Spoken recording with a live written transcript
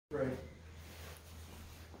Pray.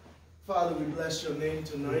 Father, we bless your name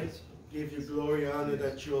tonight. Yes. Give you glory, honor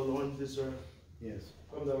that you alone deserve. Yes.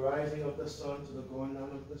 From the rising of the sun to the going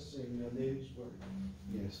down of the same, your name is worthy.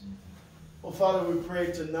 Yes. Oh, Father, we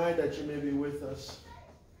pray tonight that you may be with us.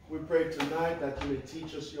 We pray tonight that you may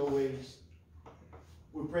teach us your ways.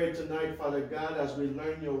 We pray tonight, Father God, as we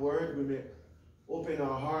learn your word, we may open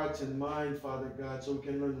our hearts and mind, Father God, so we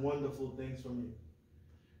can learn wonderful things from you.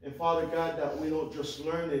 And Father God, that we don't just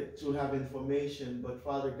learn it to have information, but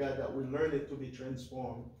Father God, that we learn it to be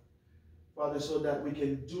transformed. Father, so that we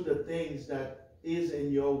can do the things that is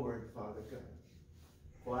in your word, Father God.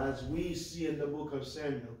 For as we see in the book of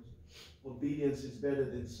Samuel, obedience is better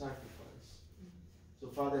than sacrifice. So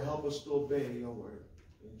Father, help us to obey your word.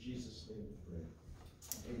 In Jesus' name we pray.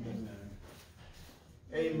 Amen.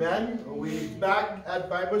 Amen. We're back at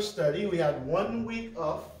Bible study. We had 1 week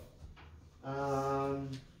off.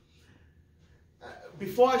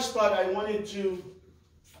 Before I start, I wanted you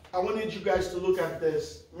guys to look at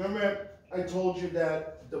this. Remember, I told you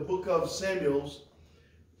that the book of Samuel's,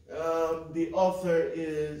 the author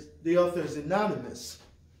is anonymous,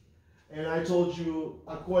 and I told you,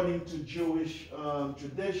 according to Jewish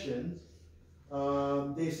traditions,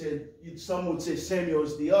 they said some would say Samuel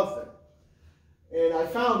is the author, and I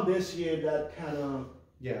found this here that kind of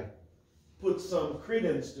put some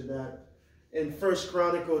credence to that. In 1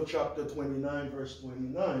 Chronicles chapter 29, verse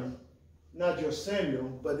 29, not just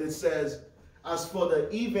Samuel, but it says, as for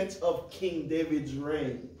the events of King David's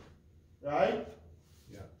reign, right?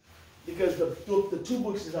 Yeah. Because the two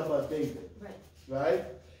books is about David, right?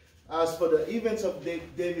 As for the events of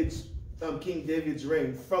King David's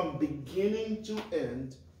reign, from beginning to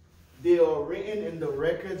end, they are written in the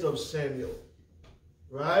records of Samuel,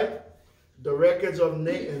 right? The records of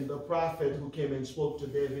Nathan, the prophet who came and spoke to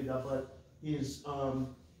David about his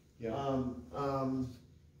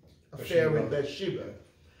affair with Bathsheba,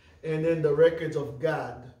 and then the records of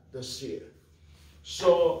Gad, the seer.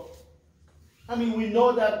 So, I mean, we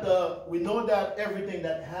know that everything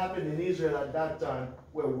that happened in Israel at that time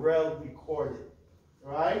were well recorded,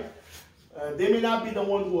 right? They may not be the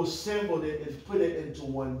one who assembled it and put it into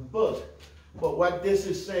one book, but what this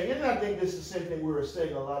is saying, and I think this is the same thing we were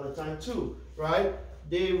saying a lot of time too, right?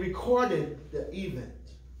 They recorded the event.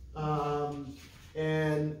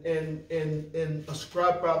 And a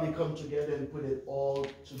scribe probably come together and put it all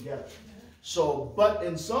together. So, but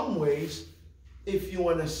in some ways, if you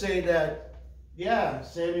want to say that, yeah,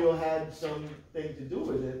 Samuel had something to do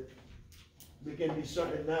with it, we can be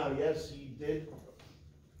certain now, yes, he did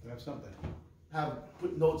have something.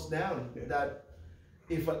 Put notes down that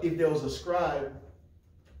if there was a scribe,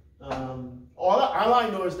 all I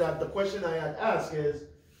know is that the question I had asked is,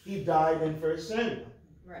 he died in 1 Samuel.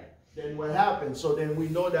 Right. Then what happened? So then we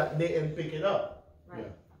know that Nathan picked it up. Right.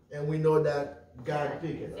 Yeah. And we know that God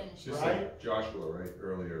picked it up. Just right? like Joshua, right,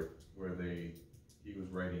 earlier, where he was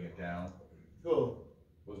writing it down. Cool.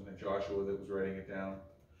 Wasn't it Joshua that was writing it down?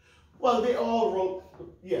 Well, they all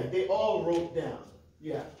wrote down.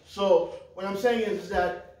 Yeah. So what I'm saying is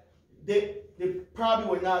that they probably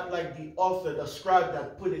were not like the author, the scribe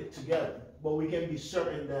that put it together, but we can be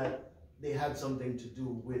certain that they had something to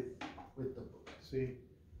do with the book. See,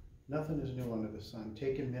 nothing is new under the sun.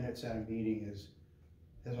 Taking minutes at a meeting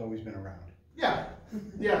has always been around. Yeah,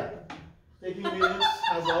 yeah. Taking minutes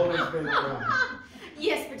has always been around.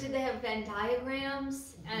 Yes, but did they have Venn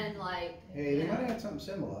diagrams and like? Hey, they might have had something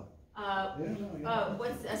similar.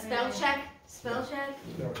 What's a spell check? Spell check?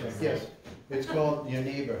 Spell check. Yes. It's called your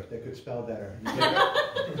neighbor that could spell better.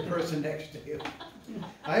 The person next to you.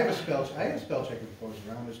 I have a spell checker that goes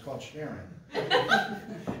around. It's called Sharon.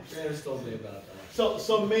 Sharon's told me about that.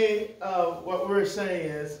 So May, what we're saying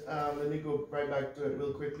is, let me go right back to it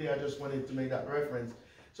real quickly. I just wanted to make that reference.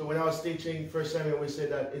 So when I was teaching 1 Samuel, we said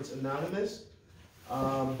that it's anonymous,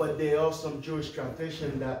 but there are some Jewish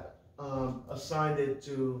tradition that assigned it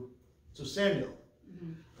to Samuel.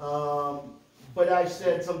 Mm-hmm. But I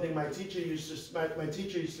said something my teacher used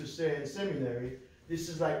to say in seminary. This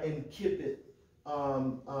is like incipit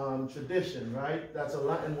tradition, right? That's a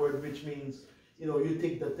Latin word which means, you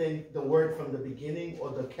take the word from the beginning or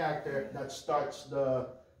the character that starts the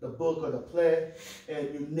book or the play,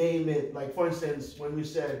 and you name it. Like for instance, when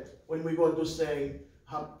we go to sing,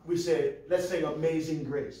 we say, let's sing Amazing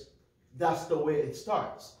Grace. That's the way it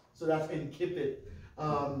starts. So that's incipit,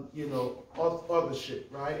 authorship,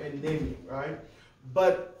 right, and naming, right?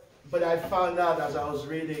 But I found out as I was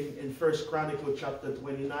reading in 1 Chronicles chapter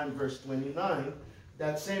 29, verse 29,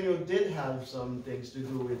 that Samuel did have some things to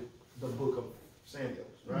do with the book of Samuel,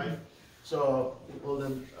 right? Mm-hmm. So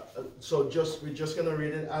we're just gonna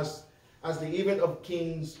read it as as the event of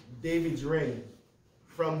King David's reign,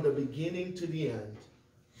 from the beginning to the end,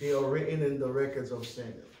 they are written in the records of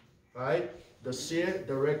Samuel, right? The seer,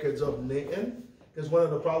 the records of Nathan, because one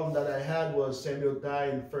of the problems that I had was Samuel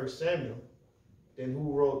died in 1 Samuel. Then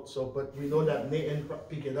who wrote? So, but we know that Nathan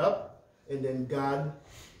picked it up, and then God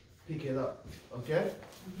picked it up. Okay?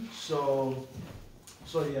 So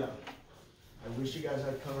yeah. I wish you guys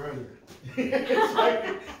had come earlier. It's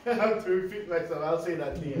like I have to repeat myself. I'll say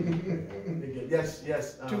that again.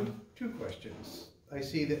 Yes. Two questions. I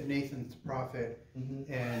see that Nathan's prophet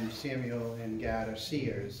and Samuel and Gad are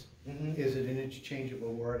seers. Is it an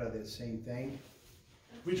interchangeable word? Are they the same thing?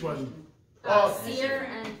 Which one? Seer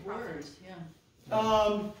and words, yeah.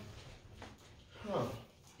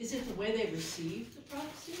 Is it the way they received the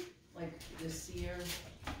prophecy? Like the seer?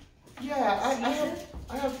 Yeah,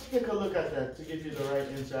 I have to take a look at that to give you the right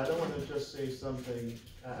answer. I don't want to just say something.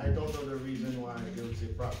 I don't know the reason why they would say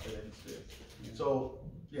prophet and seer. So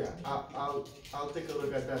yeah, I'll take a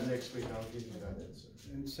look at that next week. I'll give you that answer.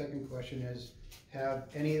 And the second question is, have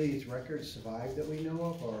any of these records survived that we know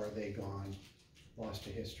of, or are they gone, lost to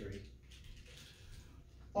history?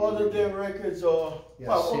 All of their records are. Yeah,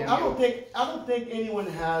 well, I don't think anyone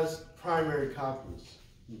has primary copies.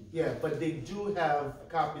 Yeah, but they do have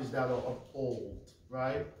copies that are of old,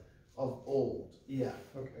 right? Of old. Yeah.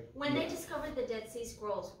 Okay. When they discovered the Dead Sea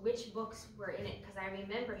Scrolls, which books were in it? Because I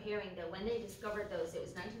remember hearing that when they discovered those, it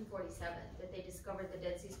was 1947 that they discovered the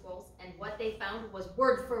Dead Sea Scrolls, and what they found was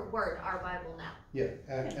word for word our Bible now. Yeah,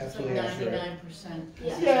 absolutely. It's like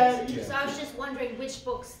 99%. Yeah. So I was just wondering which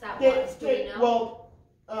books that was. Do we know?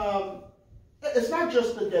 Well, it's not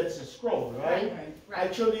just the Dead Sea Scroll, right? Right.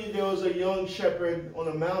 Actually, there was a young shepherd on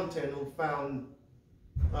a mountain who found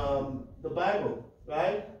the Bible,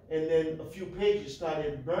 right? And then a few pages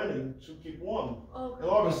started burning to keep warm. Oh, and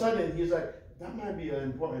all of a sudden, he's like, that might be an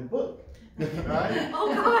important book, right?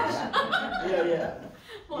 Oh gosh. Yeah.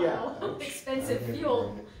 Wow. Yeah. Expensive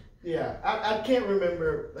fuel. Yeah, I can't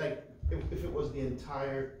remember like if it was the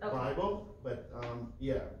entire Bible, but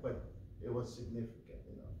but it was significant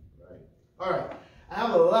enough, right? All right, I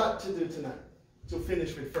have a lot to do tonight to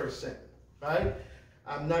finish with 1 Samuel, right?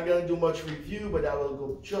 I'm not gonna do much review, but I will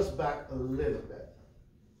go just back a little bit.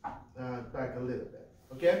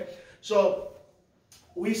 Okay? So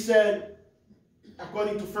we said,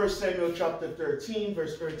 according to 1 Samuel chapter 13,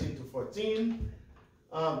 verse 13 to 14,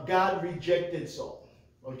 God rejected Saul.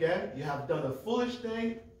 Okay? You have done a foolish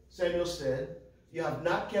thing, Samuel said. You have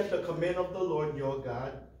not kept the command of the Lord your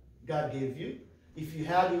God gave you. If you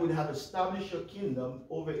had, he would have established your kingdom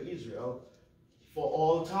over Israel for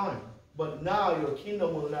all time. But now your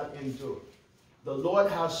kingdom will not endure. The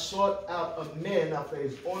Lord has sought out a man after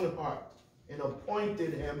his own heart and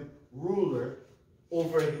appointed him ruler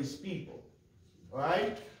over his people. All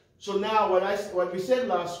right? So now what we said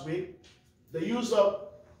last week, the use of,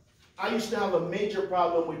 I used to have a major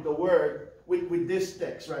problem with the word, with this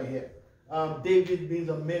text right here. David being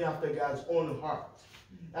a man after God's own heart.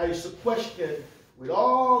 I used to question, with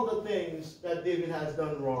all the things that David has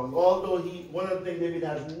done wrong, although one of the things David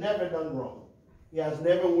has never done wrong, he has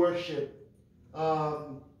never worshipped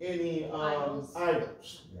any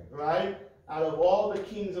idols, right? Out of all the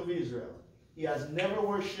kings of Israel, he has never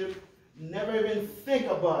worshipped, never even think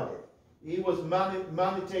about it. He was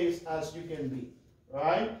monotheist as you can be,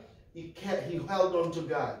 right? He held on to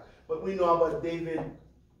God. But we know about David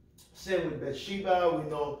sin with Bathsheba. We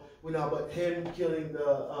know about him killing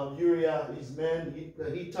the Uriah, his man, the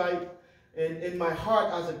Hittite. And in my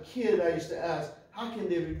heart as a kid, I used to ask, how can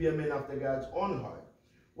David be a man after God's own heart?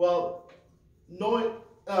 Well,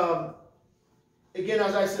 again,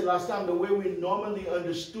 as I said last time, the way we normally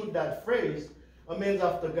understood that phrase, a man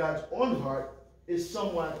after God's own heart, is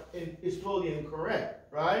totally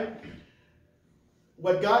incorrect, right?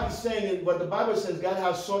 What God is saying, and what the Bible says, God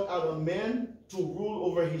has sought out a man to rule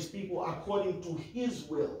over his people according to his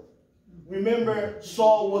will. Remember,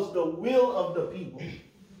 Saul was the will of the people.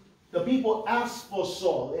 The people asked for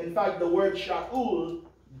Saul. In fact, the word Shaul,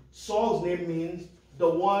 Saul's name means the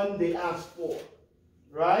one they asked for.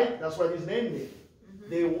 Right? That's what his name means.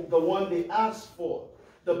 The one they asked for.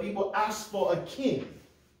 The people asked for a king.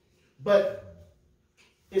 But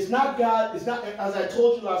it's not God, it's not, as I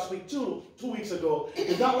told you last week, two weeks ago,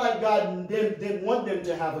 it's not like God didn't want them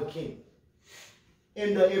to have a king.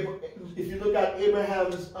 If you look at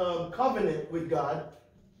Abraham's covenant with God,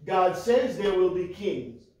 God says there will be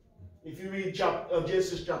kings. If you read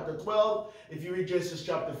Genesis chapter 12, if you read Genesis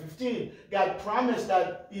chapter 15, God promised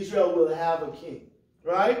that Israel will have a king,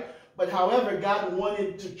 right? But however, God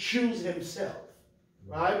wanted to choose himself,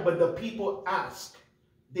 right? But the people asked.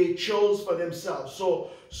 They chose for themselves.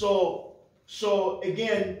 So So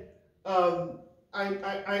again, again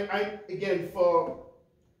for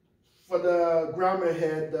the grammar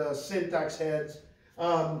head, the syntax heads,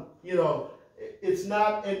 you know, it's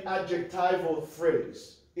not an adjectival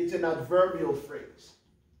phrase. It's an adverbial phrase,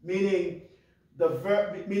 meaning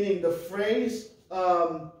the phrase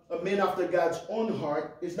a man after God's own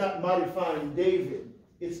heart is not modifying David.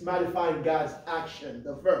 It's modifying God's action,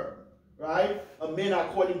 the verb, right? A man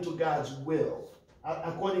according to God's will,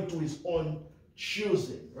 according to his own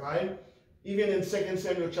choosing, right? Even in 2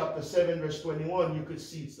 Samuel chapter 7, verse 21, you could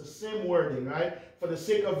see it's the same wording, right? For the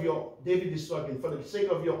sake of your, David is talking, for the sake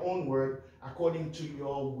of your own word, according to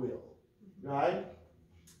your will, right?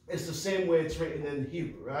 It's the same way it's written in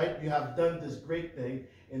Hebrew, right? You have done this great thing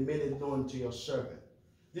and made it known to your servant.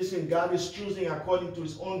 This means God is choosing according to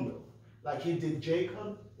his own will, like he did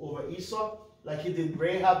Jacob over Esau, like he did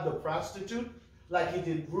Rahab the prostitute, like he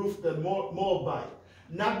did Ruth the Moabite.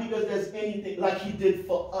 Not because there's anything, like he did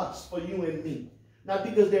for us, for you and me. Not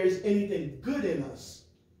because there is anything good in us,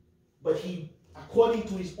 but he, according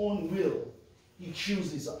to his own will, he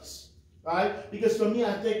chooses us, right? Because for me,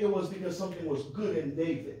 I think it was because something was good in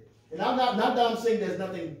David. And I'm not that I'm saying there's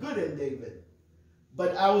nothing good in David,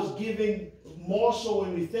 but I was giving, more so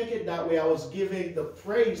when we think it that way, I was giving the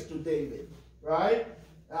praise to David, right?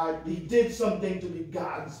 He did something to be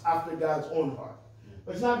after God's own heart.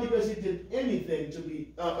 But it's not because he did anything to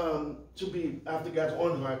be after God's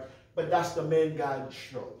own heart, but that's the man God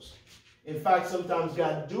chose. In fact, sometimes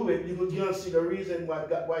God do it. You don't see the reason why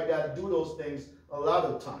God do those things a lot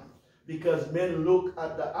of time. Because men look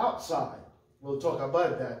at the outside. We'll talk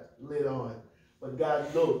about that later on. But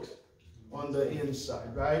God looks on the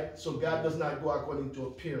inside, right? So God does not go according to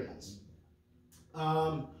appearance.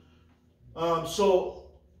 So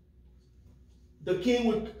the king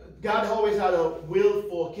would, God always had a will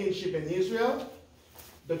for kingship in Israel.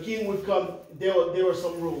 The king would come, there were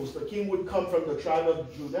some rules. The king would come from the tribe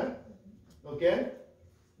of Judah, okay?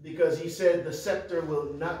 Because he said the scepter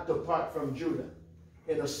will not depart from Judah.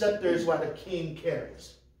 And the scepter is what the king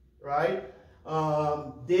carries, right?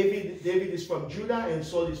 David is from Judah and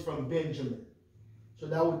Saul is from Benjamin. So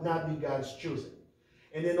that would not be God's choosing.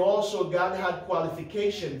 And then also God had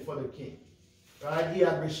qualification for the king, right? He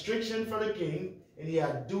had restriction for the king and he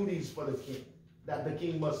had duties for the king that the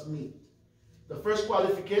king must meet. The first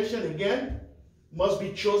qualification, again, must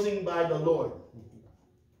be chosen by the Lord.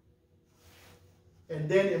 And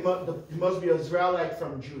then it must be an Israelite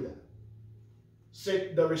from Judah.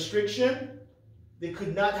 The restriction, they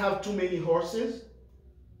could not have too many horses,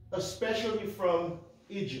 especially from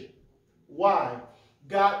Egypt. Why?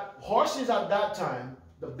 Horses at that time,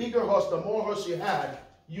 the bigger horse, the more horse you had,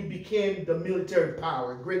 you became the military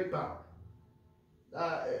power, great power.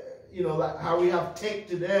 You know, like how we have tanks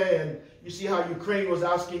today, and you see how Ukraine was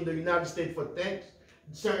asking the United States for tanks,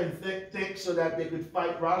 certain tanks so that they could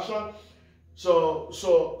fight Russia. So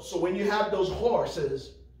when you have those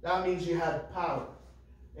horses, that means you had power.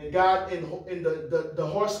 And God, in the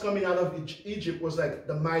horse coming out of Egypt was like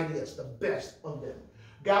the mightiest, the best of them.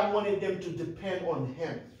 God wanted them to depend on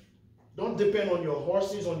him. Don't depend on your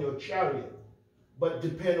horses, on your chariot, but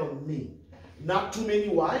depend on me. Not too many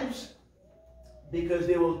wives, because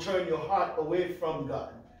they will turn your heart away from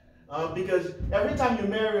God. Because every time you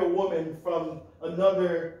marry a woman from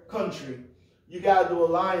another country, you got to do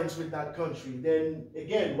alliance with that country. Then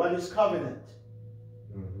again, what is covenant?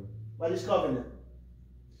 Mm-hmm. What is covenant?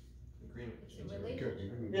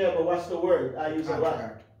 Agreement. Yeah, but what's the word? I use a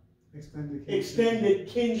lot. Extended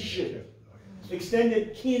kinship.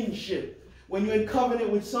 Extended kinship. When you're in covenant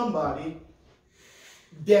with somebody,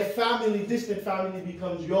 their family, distant family,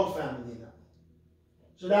 becomes your family now.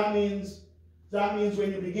 So that means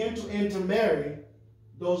when you begin to intermarry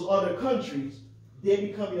those other countries, they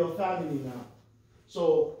become your family now.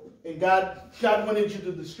 So, and God wanted you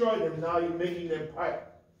to destroy them. Now you're making them part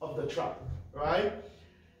of the tribe, right?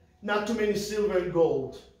 Not too many silver and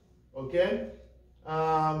gold, okay?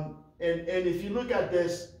 And if you look at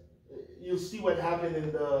this, you'll see what happened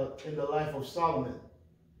in the life of Solomon.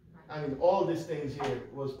 I mean, all these things here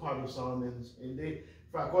was part of Solomon's. And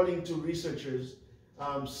according to researchers,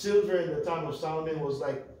 silver in the time of Solomon was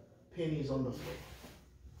like pennies on the floor.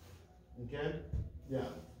 Okay? Yeah.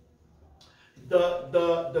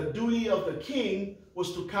 The duty of the king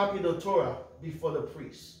was to copy the Torah before the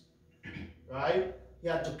priests. Right? He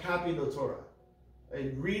had to copy the Torah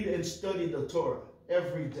and read and study the Torah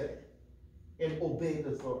every day and obey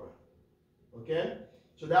the Torah. Okay?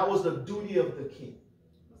 So that was the duty of the king.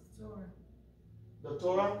 The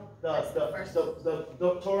Torah?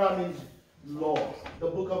 The Torah means law. The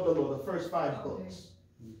book of the law, the first 5 books.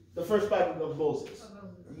 The first 5 books of Moses.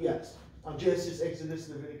 Yes. Genesis, Exodus,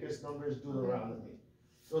 Leviticus, Numbers, Deuteronomy.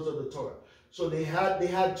 Those are the Torah. So they had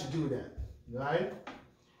to do that, right?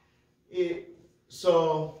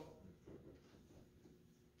 So.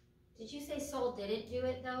 Did you say Saul didn't do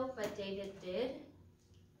it though, but David did?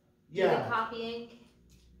 Yeah. The copying.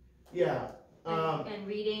 Yeah. And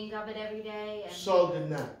reading of it every day. And... Saul did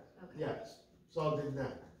not. Okay. Yes. Saul did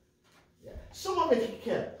not. Yeah. Some of it he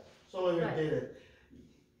kept. Some of it didn't.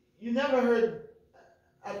 You never heard.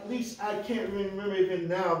 At least I can't remember even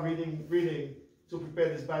now reading to prepare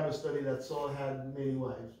this Bible study that Saul had many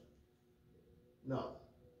wives. No.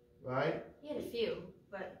 Right? He had a few,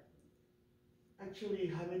 but... Actually,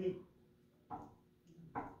 how many?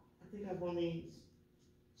 I think I've only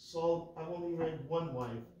read one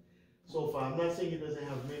wife so far. I'm not saying he doesn't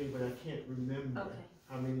have many, but I can't remember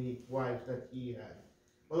how many wives that he had.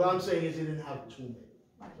 What I'm saying is he didn't have too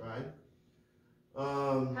many, right?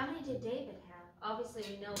 How many did David have? Obviously,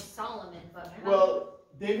 we know Solomon,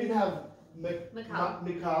 but David had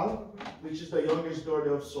Michal, which is the youngest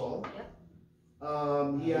daughter of Saul.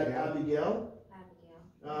 Yep. He had Abigail.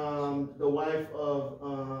 The wife of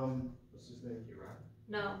what's his name?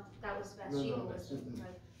 No, that was Bathsheba.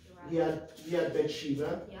 He had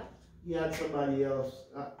Bathsheba. Yep. He had somebody else.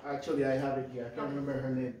 Actually, I have it here. I can't remember her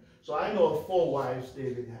name. So I know of 4 wives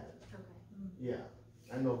David had. Okay. Yeah,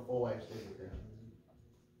 I know 4 wives David had.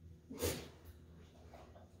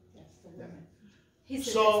 He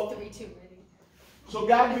said So- it's 3 too many.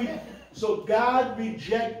 So God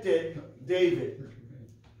rejected David.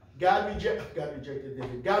 God rejected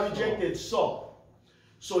David. God rejected Saul.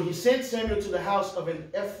 So he sent Samuel to the house of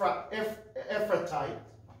an Ephrathite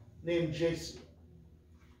named Jesse,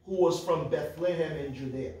 who was from Bethlehem in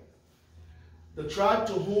Judea, the tribe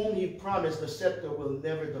to whom he promised the scepter will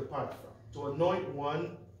never depart from, to anoint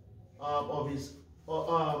one of his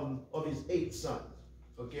 8 sons,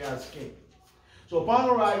 as king. So upon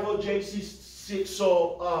arrival, Jesse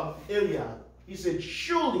saw Eliab. He said,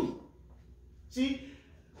 surely, see,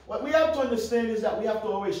 what we have to understand is that we have to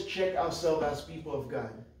always check ourselves as people of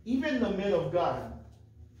God. Even the men of God,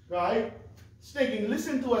 right? Thinking,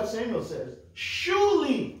 listen to what Samuel says.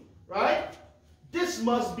 Surely, right? This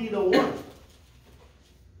must be the one.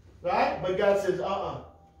 Right? But God says,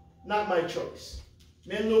 not my choice.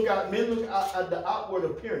 Men look at the outward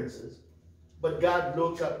appearances, but God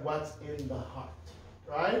looks at what's in the heart.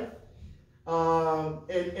 Right?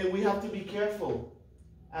 And we have to be careful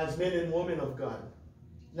as men and women of God,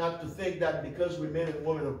 not to think that because we're men and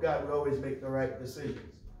women of God, we always make the right decisions.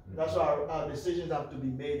 That's why our decisions have to be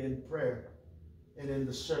made in prayer and in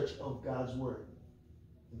the search of God's word.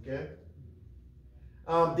 Okay?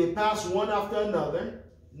 They passed one after another.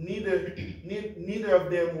 Neither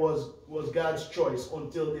of them was God's choice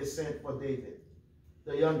until they sent for David,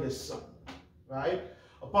 the youngest son. Right?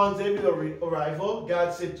 Upon David's arrival,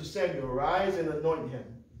 God said to Samuel, rise and anoint him.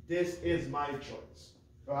 This is my choice.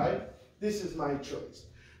 Right? This is my choice.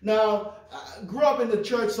 Now, I grew up in the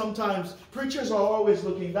church. Sometimes preachers are always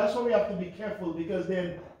looking. That's why we have to be careful, because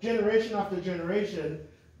then generation after generation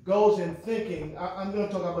goes in thinking. I'm going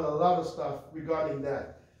to talk about a lot of stuff regarding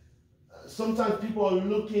that. Sometimes people are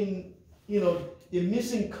looking, they're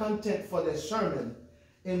missing content for their sermon,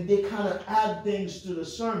 and they kind of add things to the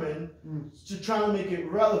sermon to try to make it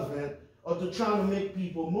relevant or to try to make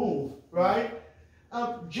people move, right?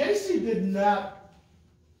 JC did not,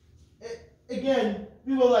 again,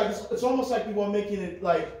 people like, it's almost like people are making it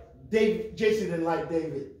like JC didn't like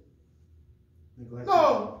David.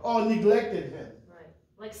 Or neglected him. Right.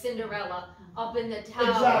 Like Cinderella up in the tower.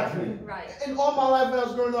 Exactly. Right. And all my life when I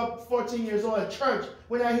was growing up, 14 years old at church,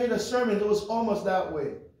 when I hear the sermon, it was almost that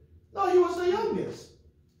way. No, he was the youngest.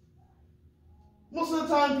 Most of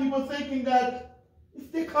the time, people thinking that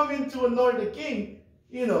if they come in to anoint the king,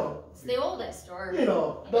 it's the oldest, or the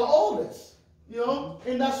oldest.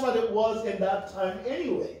 And that's what it was in that time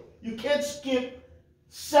anyway. You can't skip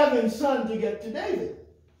 7 sons to get to David.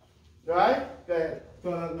 Right? Go ahead.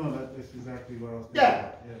 That's exactly what I was thinking.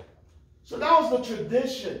 Yeah. So that was the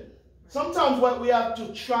tradition. Sometimes what we have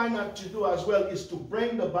to try not to do as well is to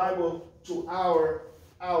bring the Bible to our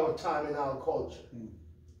time and our culture.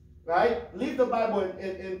 Right? Leave the Bible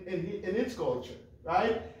in its culture.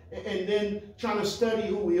 Right? And then trying to study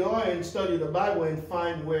who we are and study the Bible and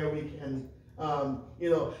find where we can,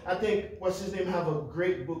 I think, what's his name, have a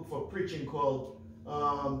great book for preaching called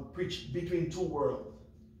Preach Between Two Worlds.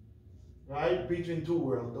 Right? Between two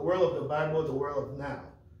worlds. The world of the Bible, the world of now.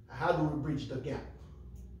 How do we bridge the gap?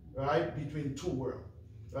 Right? Between two worlds.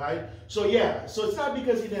 Right? So it's not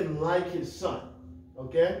because he didn't like his son.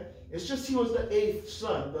 Okay? It's just he was the 8th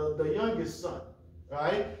son, the youngest son.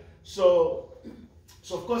 Right? So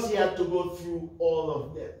So of course he had to go through all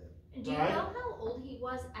of them. Do you right? know how old he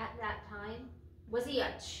was at that time? Was he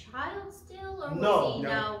a child still, or was No, he no.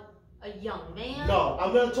 now a young man? No,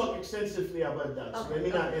 I'm going to talk extensively about that. So Okay, let me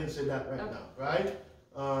not okay. answer that right Okay. now,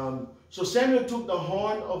 right? So Samuel took the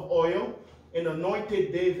horn of oil and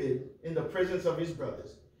anointed David in the presence of his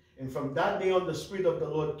brothers. And from that day on, the Spirit of the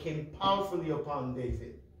Lord came powerfully upon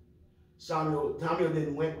David. Samuel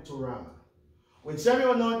then went to Ramah. When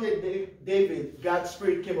Samuel anointed David, God's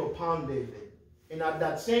Spirit came upon David. And at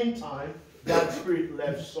that same time, God's Spirit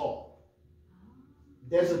left Saul.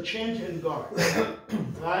 There's a change in guard,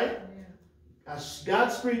 right? As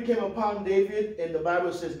God's Spirit came upon David, and the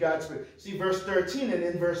Bible says God's Spirit. See, verse 13 and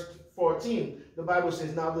in verse 14, the Bible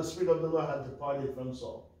says, now the Spirit of the Lord had departed from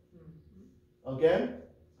Saul. Okay?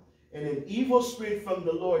 And an evil spirit from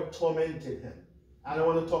the Lord tormented him. I don't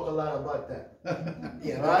want to talk a lot about that.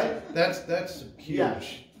 Yeah, Right? That's huge. Yeah.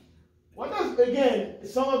 What does, again,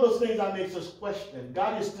 some of those things that makes us question.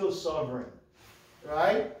 God is still sovereign,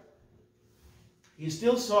 right? He's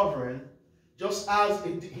still sovereign, just as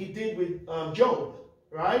he did with Job,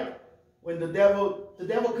 right? When the devil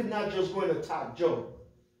could not just go and attack Job.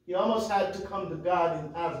 He almost had to come to God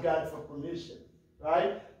and ask God for permission,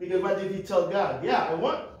 right? Because what did he tell God? Yeah,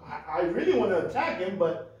 I really want to attack him,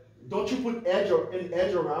 but don't you put an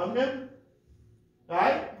edge around him,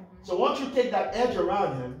 right? So once you take that edge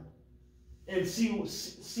around him and see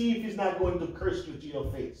if he's not going to curse you to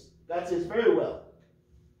your face. That says very well.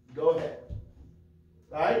 Go ahead.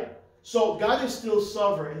 Right? So God is still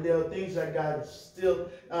sovereign. There are things that God still,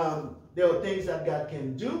 there are things that God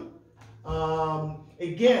can do.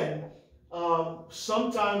 Again,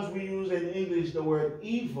 sometimes we use in English the word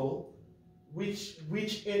evil, which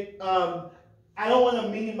I don't want to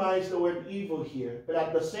minimize the word evil here, but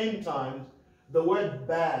at the same time, the word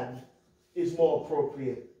bad is more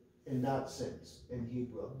appropriate in that sense in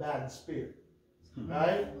Hebrew. A bad spirit.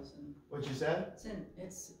 Right? What you said?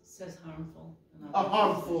 It says harmful. A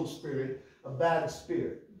harmful spirit, a bad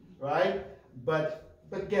spirit, right? But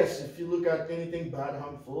guess if you look at anything bad,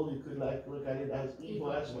 harmful, you could look at it as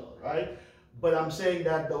evil as well, right? But I'm saying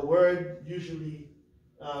that the word usually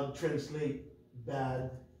translate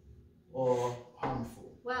bad or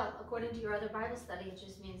harmful. Well, according to your other Bible study, it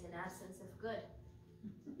just means an absence of good.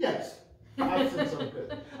 Yes, absence of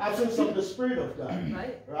good, absence of the Spirit of God,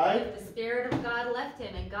 Right? right? If the Spirit of God left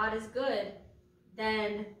him and God is good,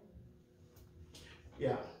 then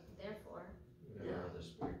Yeah. therefore. Whenever the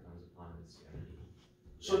Spirit comes upon it's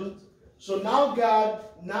the enemy. So now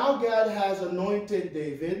God has anointed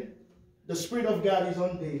David. The Spirit of God is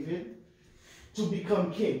on David to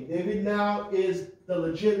become king. David now is the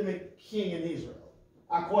legitimate king in Israel,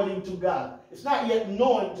 according to God. It's not yet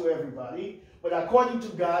known to everybody, but according to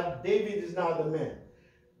God, David is now the man.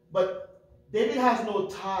 But David has no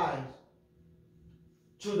ties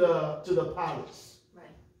to the palace.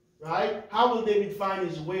 Right? How will David find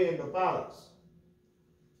his way in the palace?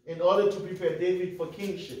 In order to prepare David for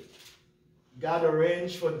kingship, God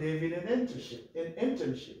arranged for David an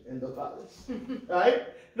internship in the palace. Right?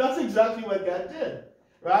 That's exactly what God did.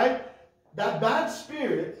 Right? That bad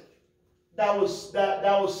spirit that was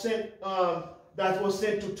sent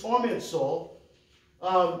to torment Saul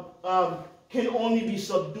can only be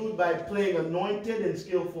subdued by playing anointed and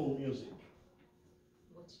skillful music,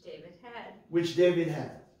 which David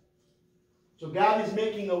had. So God is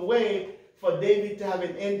making a way for David to have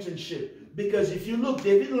an internship. Because if you look,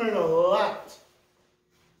 David learned a lot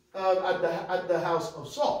at the house of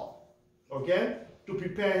Saul, okay, to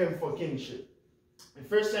prepare him for kingship. In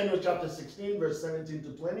 1 Samuel chapter 16, verse 17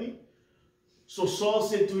 to 20, so Saul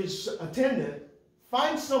said to his attendant,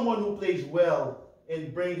 find someone who plays well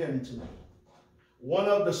and bring him to me. One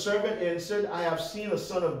of the servants answered, I have seen a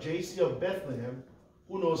son of Jesse of Bethlehem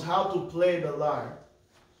who knows how to play the lyre.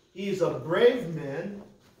 He is a brave man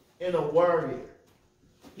and a warrior.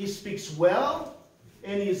 He speaks well,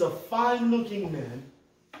 and he is a fine-looking man,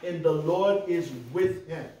 and the Lord is with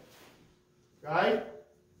him. Right?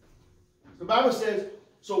 The Bible says,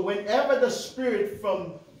 so whenever the spirit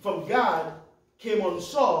from God came on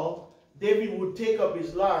Saul, David would take up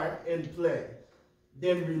his lyre and play.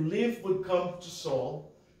 Then relief would come to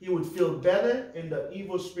Saul. He would feel better, and the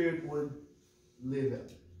evil spirit would leave him.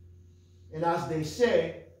 And as they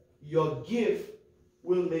say, your gift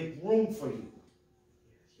will make room for you.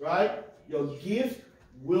 Right? Your gift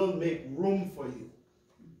will make room for you.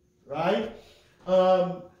 Right?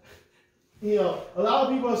 You know, a lot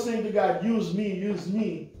of people are saying to God, use me, use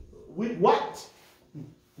me. With what?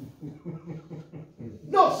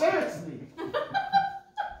 No, seriously.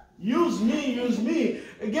 Use me, use me.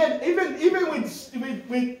 Again, even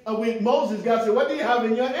with Moses, God said, what do you have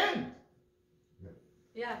in your hand?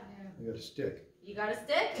 Yeah. You got a stick. You got a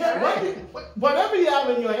stick? Yeah, Right. whatever you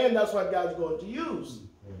have in your hand, that's what God's going to use.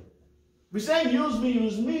 We're saying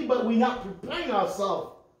use me, but we're not preparing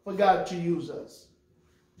ourselves for God to use us.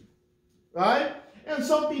 Right? And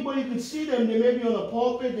some people, you could see them, they may be on a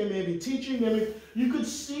pulpit, they may be teaching, you could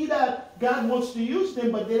see that God wants to use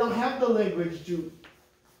them, but they don't have the language to.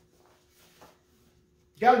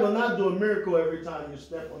 God will not do a miracle every time you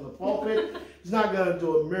step on the pulpit. He's not going to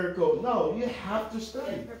do a miracle. No, you have to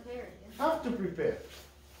study. Get prepared. You have to prepare.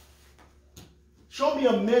 Show me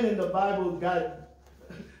a man in the Bible, God.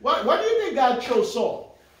 Why do you think God chose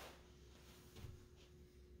Saul?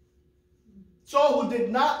 Saul, who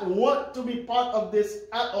did not want to be part of this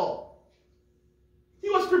at all.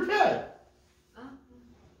 He was prepared.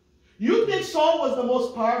 You think Saul was the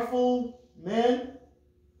most powerful man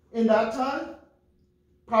in that time?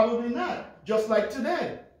 Probably not. Just like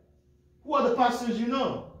today. Who are the pastors you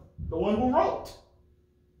know? The one who wrote.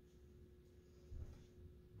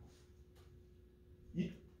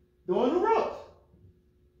 The one who wrote.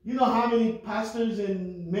 You know how many pastors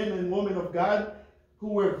and men and women of God who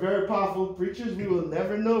were very powerful preachers, we will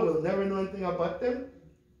never know. We'll never know anything about them.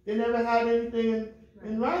 They never had anything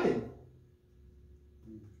in writing.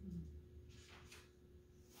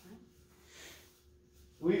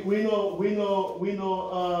 We know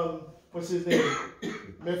what's his name?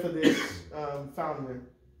 Methodist founder.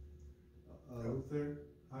 Luther?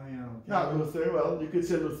 Not Luther. Well, you could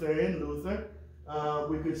say Lutheran, Luther.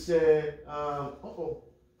 We could say,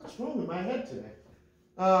 what's wrong with my head today?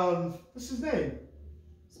 What's his name?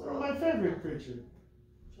 One of my favorite preachers.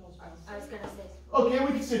 I was going to say. Okay,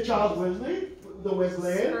 we could say Charles Wesley, the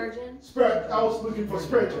Wesleyan. Spurgeon. I was looking for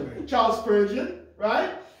Spurgeon. Charles Spurgeon,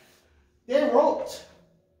 right? They wrote.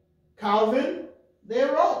 Calvin, they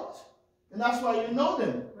wrote. And that's why you know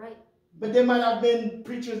them. Right. But they might have been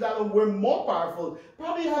preachers that were more powerful.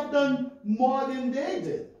 Probably have done more than they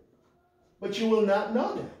did. But you will not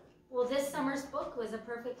know them. Well, this summer's book was a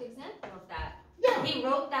perfect example of that. Yeah. He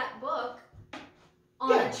wrote that book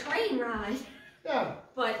on a train ride. Yeah.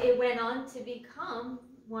 But it went on to become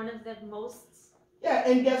one of the most. Yeah,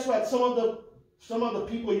 and guess what? Some of the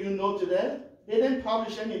people you know today, they didn't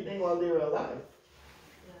publish anything while they were alive.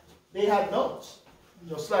 They had notes,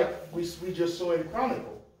 just like we just saw in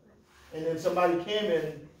Chronicle. And then somebody came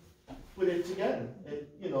and put it together and,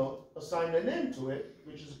 assigned a name to it,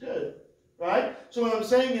 which is good, right? So what I'm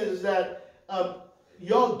saying is that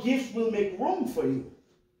your gift will make room for you.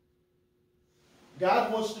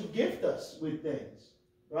 God wants to gift us with things,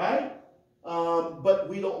 right? But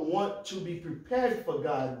we don't want to be prepared for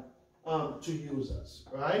God to use us,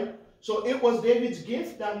 right? So it was David's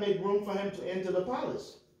gift that made room for him to enter the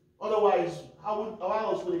palace. Otherwise, how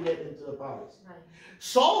else would he get into the palace? Right.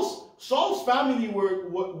 Saul's family were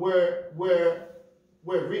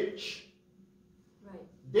rich. Right.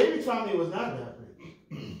 David's family was not that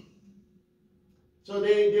rich. So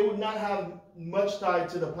they would not have much tied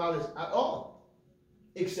to the palace at all,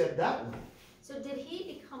 except that one. So did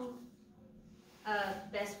he become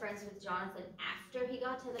best friends with Jonathan after he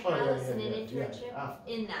got to the palace in an internship?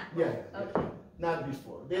 In that book? Yeah. Okay. Not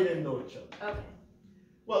before. They didn't know each other. Okay.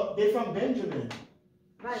 Well, they're from Benjamin.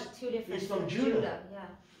 Right, two different. He's from Judah. Yeah.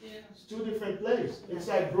 It's two different places. Yeah. It's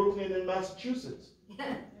like Brooklyn and Massachusetts.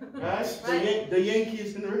 Yeah. Right? Right. The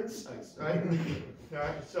Yankees and the Red Sox, right?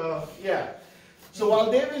 Right. So yeah. So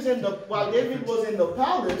while David was in the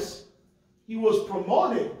palace, he was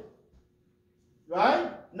promoted.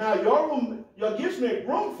 Right? Now your gifts make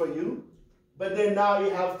room for you, but then now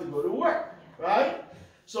you have to go to work. Right?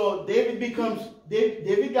 So David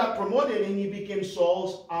got promoted and he became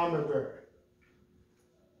Saul's armor bearer.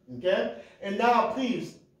 Okay? And now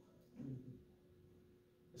please,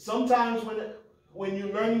 sometimes when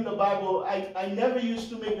you're learning the Bible, I never used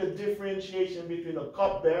to make a differentiation between a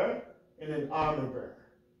cupbearer and an armor bearer.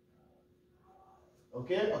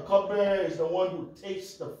 Okay? A cupbearer is the one who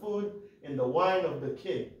takes the food and the wine of the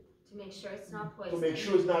king. To make sure it's not poisonous. To make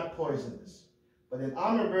sure it's not poisonous. But an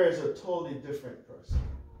armor bearer is a totally different person.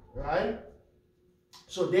 Right?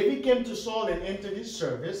 So David came to Saul and entered his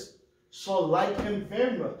service. Saul liked him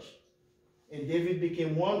very much. And David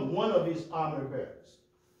became one of his armor bearers.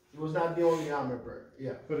 He was not the only armor bearer.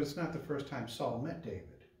 Yeah. But it's not the first time Saul met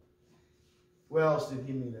David. Where else did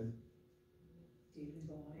he meet him?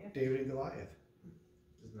 David and Goliath.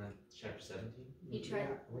 Isn't that chapter 17? He tried.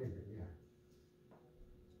 Wait a minute,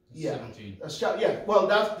 Yeah. 17. Well,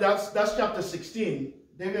 that's chapter 16.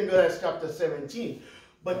 David and Goliath is chapter 17.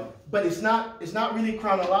 But it's not really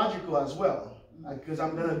chronological as well. because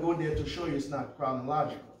I'm gonna go there to show you it's not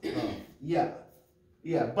chronological. Yeah.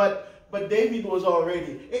 But David was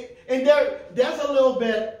already, and there's a little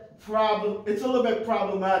bit problem. It's a little bit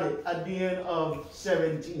problematic at the end of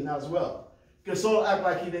 17 as well, because Saul acted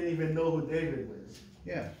like he didn't even know who David was.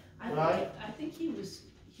 Yeah. Right? I think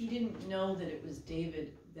he didn't know that it was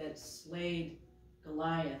David that slayed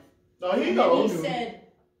Goliath. No, he And knows. then he said,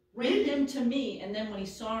 bring him to me. And then when he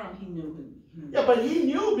saw him, he knew who. Yeah, but he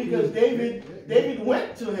knew because David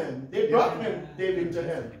went to him. They brought David to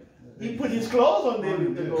him. He put his clothes on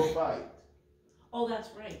David to go fight. Oh, that's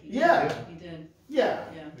right. He did. Yeah.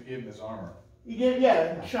 They gave him his armor. He gave,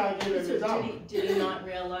 trying to give him So his armor. did he not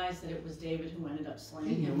realize that it was David who ended up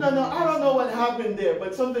slaying him? No, I don't know what happened there,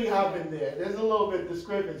 but something happened there. There's a little bit of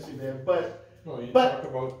discrepancy there, but Well, you But-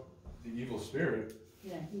 talk about the evil spirit.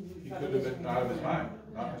 Yeah, He could have been out of his mind,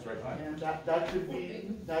 not in his right mind. Yeah. that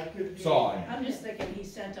could be Saul, I mean. I'm just thinking he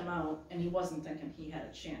sent him out and he wasn't thinking he had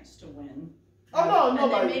a chance to win. Oh no, And then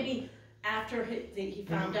nobody. maybe after he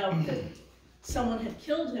found out that someone had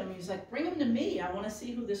killed him, he was like, bring him to me. I want to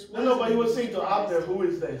see who this was. No, but he was saying to Abner, who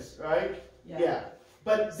is this, right? Yeah.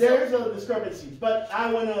 But there's a discrepancy. But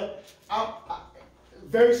I wanna,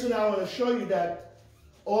 very soon I wanna show you that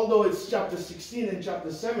although it's chapter 16 and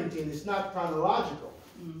chapter 17, it's not chronological.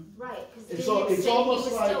 Right, because It's didn't it it's say he almost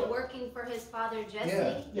was like- still working for his father Jesse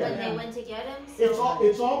Yeah, when yeah. they went to get him?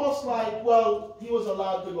 It's almost like, well, he was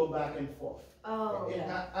allowed to go back and forth. Oh,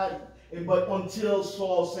 But until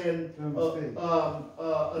Saul sent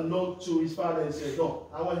a note to his father and said, no,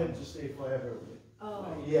 I want him to stay forever with me. oh,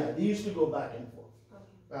 Yeah, he used to go back and forth, okay.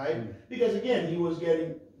 right? Because again, he was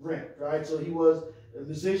getting ranked, right? So he was a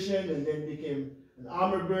musician and then became an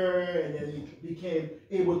armor bearer and then he became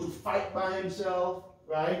able to fight by himself,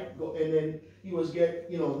 right? And then he was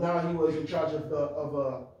now he was in charge of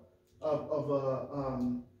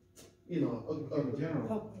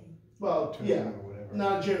General. well, Turn yeah. or whatever.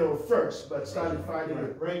 Not general first, but started fighting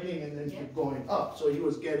with ranking and then kept going up. So he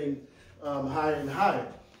was getting higher and higher.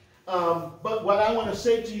 But what I want to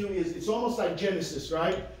say to you is it's almost like Genesis,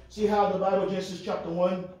 right? See how the Bible, Genesis chapter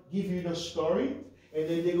 1, give you the story? And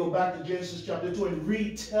then they go back to Genesis chapter 2 and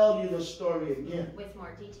retell you the story again. With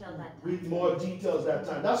more detail that time. Read more details that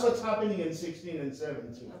time. That's what's happening in 16 and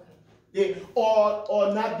 17. Okay. They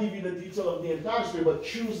or not give you the detail of the entire story, but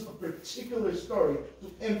choose a particular story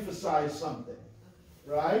to emphasize something,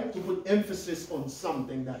 right? To put emphasis on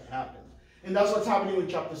something that happened. And that's what's happening with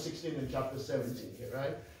chapter 16 and chapter 17 here,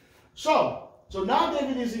 right? So now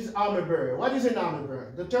David is his armor bearer. What is an armor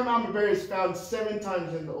bearer? The term armor bearer is found 7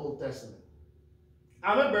 times in the Old Testament.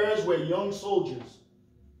 Armor bearers were young soldiers.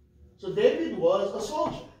 So David was a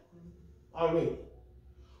soldier already,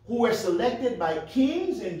 who were selected by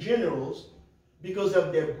kings and generals because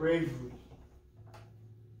of their bravery.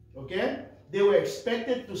 Okay? They were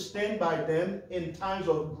expected to stand by them in times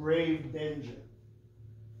of grave danger.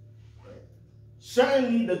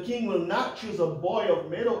 Certainly, the king will not choose a boy of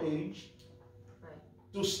middle age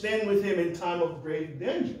to stand with him in time of grave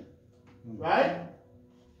danger. Right?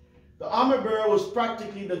 The armor bearer was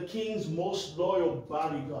practically the king's most loyal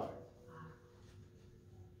bodyguard.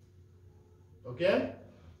 Okay?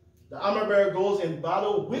 The armor bearer goes in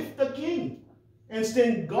battle with the king and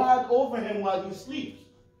stand guard over him while he sleeps.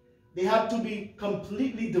 They had to be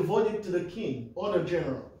completely devoted to the king or the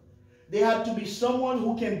general. They had to be someone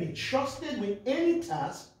who can be trusted with any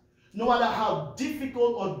task, no matter how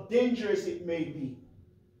difficult or dangerous it may be.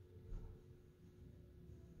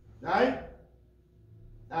 Right?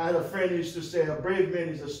 I had a friend who used to say, a brave man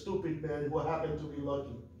is a stupid man who happened to be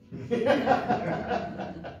lucky.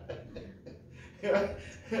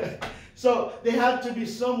 So they had to be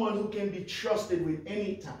someone who can be trusted with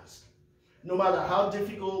any task, no matter how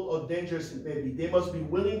difficult or dangerous it may be. They must be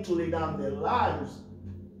willing to lay down their lives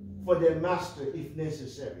for their master if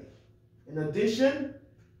necessary. In addition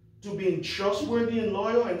to being trustworthy and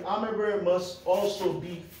loyal, an armor bearer must also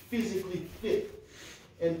be physically fit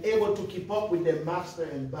and able to keep up with their master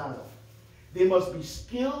in battle. They must be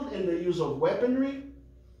skilled in the use of weaponry.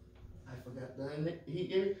 I forgot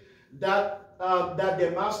that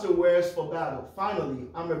their master wears for battle. Finally,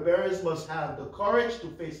 armor bearers must have the courage to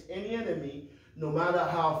face any enemy, no matter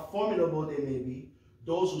how formidable they may be.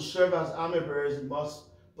 Those who serve as armor bearers must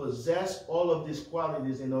possess all of these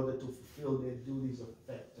qualities in order to fulfill their duties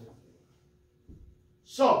effectively.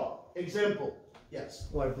 So, example. Yes.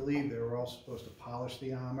 Well, I believe they were all supposed to polish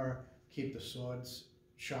the armor, keep the swords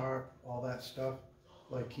sharp, all that stuff.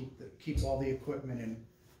 Like keep all the equipment in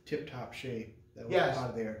tip-top shape. That was part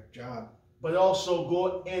of their job. But also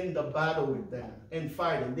go in the battle with them and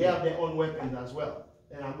fighting. They have their own weapons as well.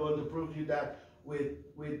 And I'm going to prove to you that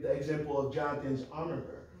with the example of Jonathan's armor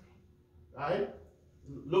bearer, right?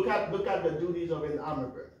 Look at the duties of an armor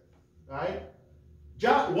bearer, right?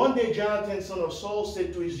 One day Jonathan, son of Saul,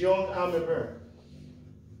 said to his young armor bearer,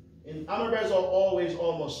 and armor bearers are always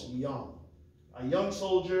almost young, a young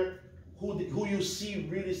soldier who you see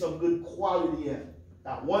really some good quality in.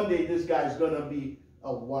 That one day this guy is gonna be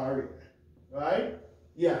a warrior, right?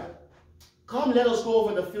 Yeah. Come, let us go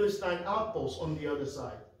over the Philistine outpost on the other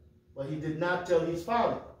side. But he did not tell his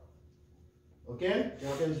father. Okay?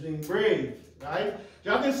 Jonathan's being brave, right?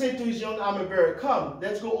 Jonathan said to his young armor bearer, come,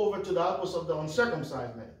 let's go over to the outpost of the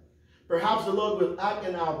uncircumcised man. Perhaps the Lord will act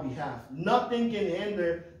in our behalf. Nothing can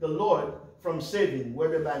hinder the Lord from saving,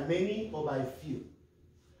 whether by many or by few.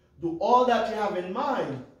 Do all that you have in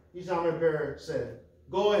mind, his armor bearer said.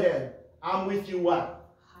 Go ahead. I'm with you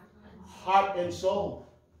what? Heart and soul.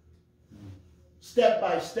 Step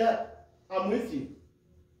by step, I'm with you.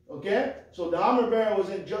 Okay? So the armor bearer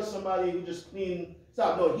wasn't just somebody who just cleaned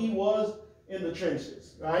stuff. No, he was in the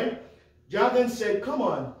trenches, right? Jonathan said, come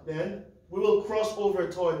on, then. We will cross over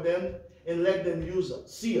toward them and let them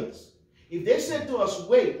see us. If they said to us,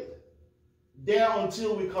 wait there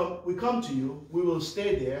until we come to you, we will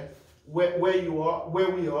stay there where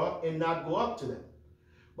we are, and not go up to them.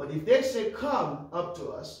 But if they say, come up to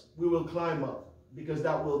us, we will climb up, because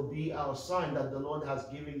that will be our sign that the Lord has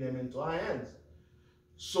given them into our hands.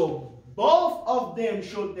 So both of them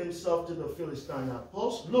showed themselves to the Philistine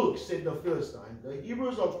outpost. Look, said the Philistine, the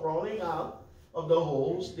Hebrews are crawling out of the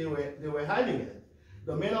holes they were hiding in.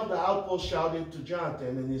 The men of the outpost shouted to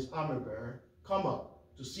Jonathan and his armor bearer, come up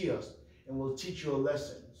to see us, and we'll teach you a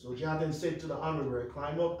lesson. So Jonathan said to the armor bearer,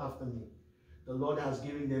 climb up after me. The Lord has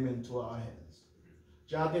given them into our hands.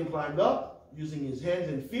 Jonathan climbed up, using his hands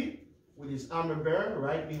and feet, with his armor bearer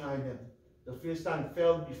right behind him. The Philistine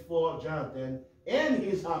fell before Jonathan, and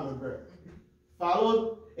his armor bearer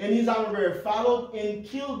followed and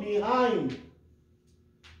killed behind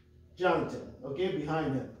Jonathan, okay,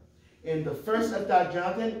 behind him. And the first attacked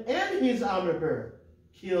Jonathan and his armor bearer,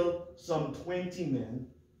 killed some 20 men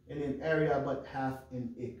in an area about half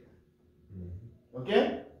an acre.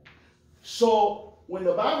 Okay? So when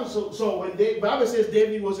the Bible Bible says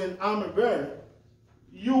David was an armor bearer,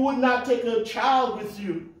 you would not take a child with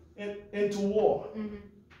you into war.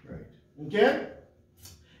 Right. Okay?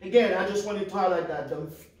 Again, I just wanted to highlight that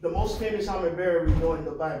the most famous armor bearer we know in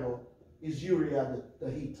the Bible is Uriah the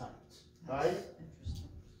Hittite. Right?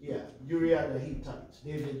 Yeah, Uriah the Hittite,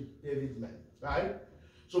 David's man. Right?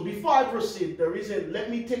 So before I proceed, let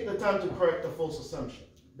me take the time to correct a false assumption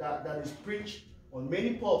that is preached on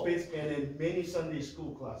many pulpits and in many Sunday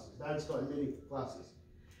school classes. That is taught in many classes.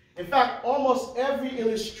 In fact, almost every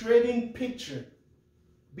illustrating picture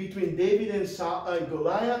between David and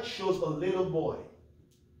Goliath shows a little boy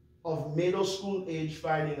of middle school age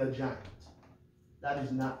fighting a giant. That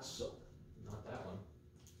is not so. Not that one.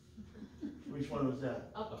 Which one was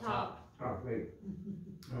that? Up top. Oh, wait.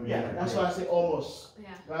 Yeah, that's why I say almost. Yeah.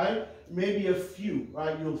 Right? Maybe a few,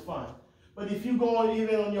 right, you'll find. But if you go on,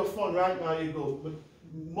 even on your phone right now, you go, but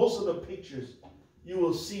most of the pictures you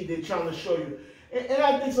will see, they're trying to show you. And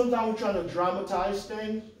I think sometimes we're trying to dramatize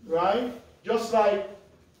things, right? Just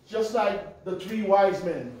like the three wise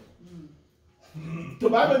men. The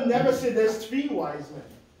Bible never said there's three wise men.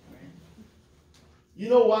 You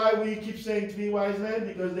know why we keep saying three wise men?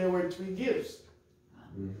 Because there were three gifts.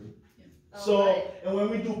 So, right. And when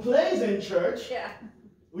we do plays in church, Yeah.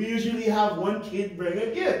 we usually have one kid bring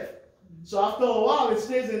a gift. So after a while, it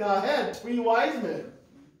stays in our head, three wise men.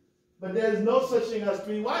 But there's no such thing as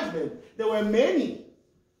three wise men. There were many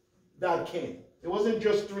that came. It wasn't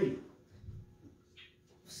just three.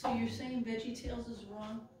 So you're saying VeggieTales is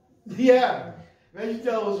wrong? Yeah,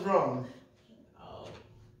 VeggieTale was wrong. Oh.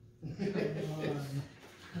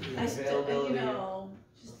 I still, Availability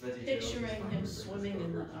just of VeggieTales is picturing fine him for swimming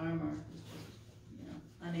in the Christmas armor,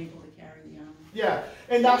 unable to carry the armor. Yeah,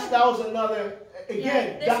 and that was another,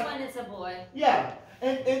 again. Yeah, this one is a boy. Yeah,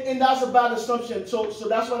 and that's a bad assumption. So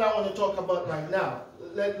that's what I want to talk about right now.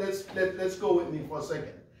 Let's go with me for a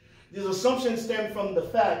second. These assumptions stem from the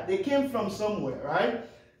fact they came from somewhere, right?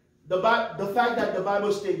 The fact that the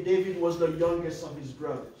Bible states David was the youngest of his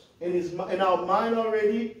brothers. In our mind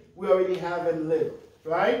already, we already have him little,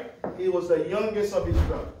 right? He was the youngest of his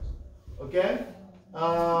brothers. Okay?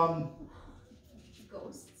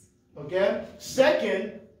 Ghosts. Okay?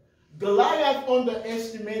 Second, Goliath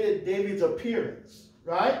underestimated David's appearance,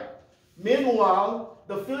 right? Meanwhile,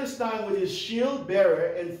 the Philistine with his shield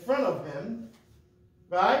bearer in front of him,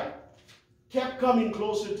 right, kept coming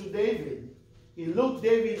closer to David. He looked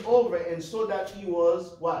David over and saw that he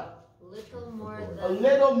was what? little more A than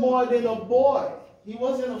little more than a boy. He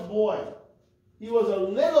wasn't a boy. He was a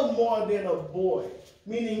little more than a boy,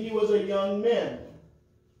 meaning he was a young man,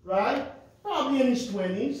 right? Probably in his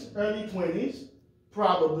 20s, early 20s,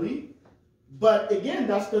 probably. But again,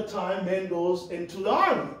 that's the time men goes into the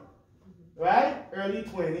army, right? Early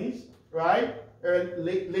 20s, right?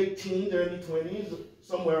 Late teens, early 20s,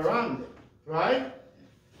 somewhere around there, right?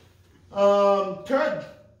 Third,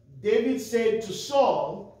 David said to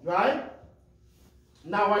Saul, right?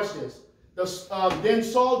 Now watch this. Then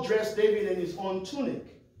Saul dressed David in his own tunic.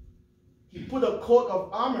 He put a coat of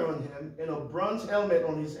armor on him and a bronze helmet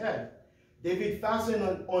on his head. David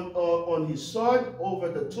fastened on his sword over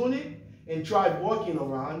the tunic and tried walking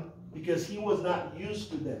around because he was not used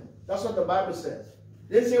to them. That's what the Bible says.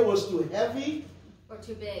 It didn't say it was too heavy. or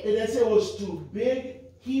too big. It didn't say it was too big.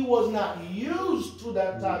 He was not used to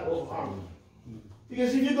that type of armor.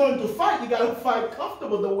 Because if you're going to fight, you got to fight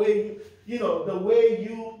comfortable the way the way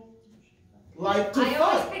you like to I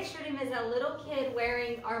always fight. pictured him as a little kid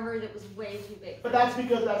wearing armor that was way too big. But that's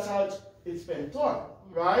because that's how it's been taught,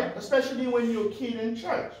 right? Especially when you're a kid in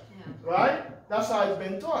church, right? That's how it's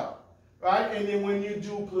been taught, right? And then when you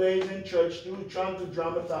do plays in church, you're trying to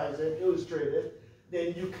dramatize it, illustrate it,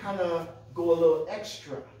 then you kind of go a little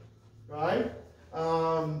extra, right?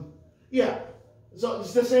 Yeah. So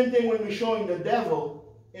it's the same thing when we're showing the devil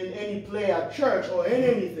in any play at church or in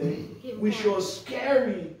anything. We show a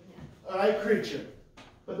scary creature.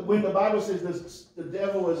 But when the Bible says this, the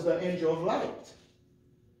devil is the angel of light,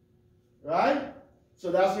 right?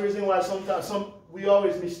 So that's the reason why sometimes we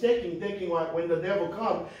always thinking like when the devil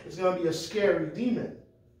comes, it's going to be a scary demon.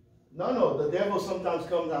 No, the devil sometimes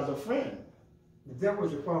comes as a friend. The devil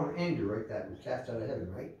was a fallen angel, right? That was cast out of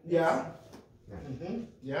heaven, right? Yeah. Yeah. Mm-hmm.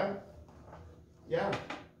 Yeah. Yeah.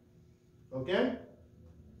 Okay?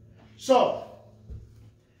 So,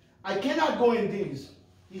 I cannot go in these,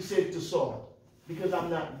 he said to Saul, because I'm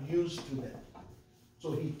not used to them.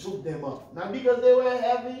 So he took them up. Not because they were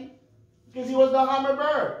heavy, because he was the armor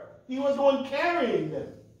bearer. He was the one carrying them.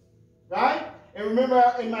 Right? And remember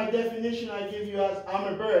in my definition I gave you as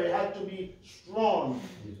armor bearer, it had to be strong,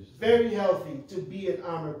 very healthy to be an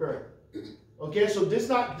armor bearer. Okay, so this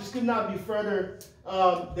could not be further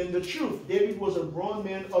than the truth. David was a grown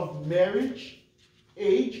man of marriage,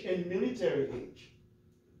 age, and military age.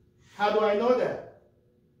 How do I know that?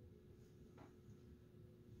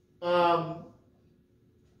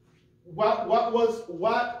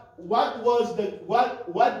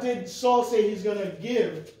 What did Saul say he's gonna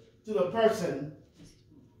give to the person?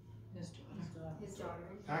 His daughter.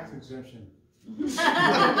 Tax exemption. Well,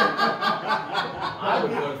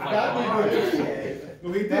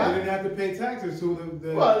 he didn't have to pay taxes, so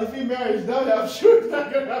Well, if he marries that, I'm sure he's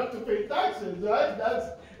not going to have to pay taxes, right?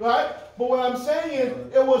 That's right. But what I'm saying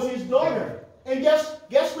is, it was his daughter, and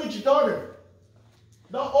guess which daughter?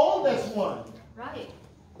 The oldest one. Right.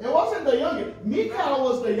 It wasn't the youngest. Michal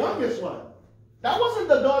was the youngest one. That wasn't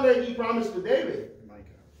the daughter he promised to David.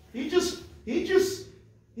 He just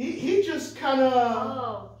kind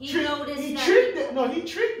of he noticed he that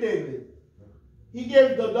tricked David. He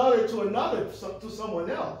gave the daughter to someone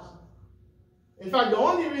else. In fact, the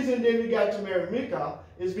only reason David got to marry Michal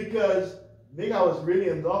is because Michal was really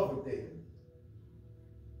in love with David.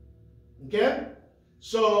 Okay?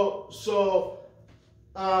 So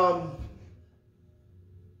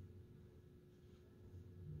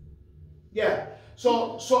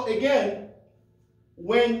again,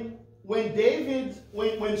 when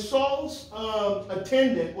Saul's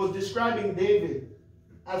attendant was describing David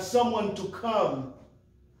as someone to come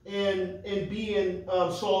and be in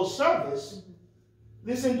Saul's service,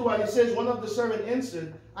 listen to what he says. One of the servants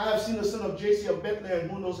answered, I have seen the son of Jesse of Bethlehem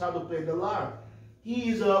who knows how to play the lyre. He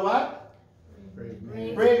is a what?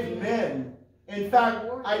 Brave man. In fact,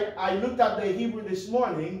 I looked at the Hebrew this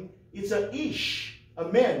morning. It's a ish, a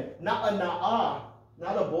man, not a na'ah,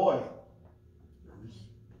 not a boy.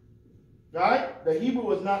 Right? The Hebrew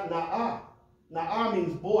was not na'ah. Na'ah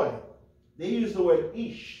means boy. They use the word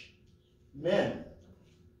ish, man.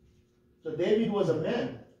 So David was a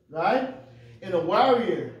man, right? And a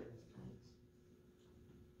warrior.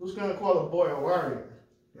 Who's going to call a boy a warrior?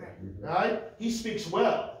 Right? He speaks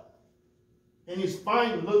well. And he's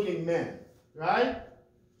fine-looking man, right?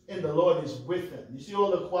 And the Lord is with him. You see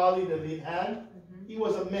all the quality that he had? He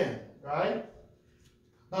was a man, right?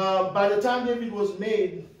 By the time David was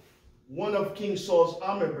made one of King Saul's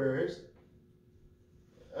armor bearers,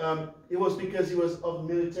 it was because he was of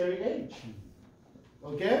military age.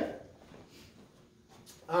 Okay?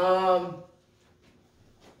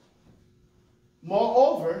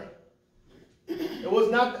 Moreover, It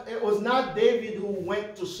was not David who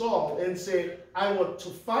went to Saul and said, I want to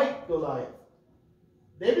fight Goliath.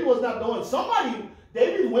 David was not the one.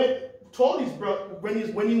 David told his brother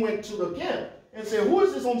when he went to the camp and said, who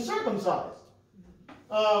is this uncircumcised?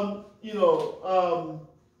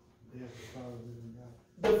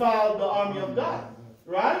 Defiled the army of God,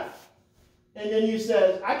 right? And then he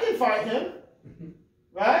says, I can fight him,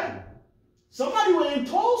 right? Somebody went and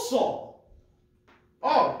told Saul,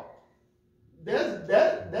 oh, there's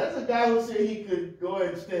a guy who said he could go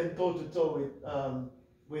and stand toe to toe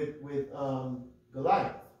with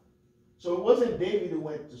Goliath. So it wasn't David who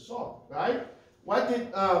went to Saul, right?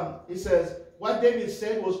 It says what David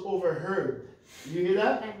said was overheard. You hear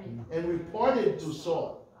that? And reported to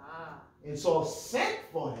Saul. And Saul sent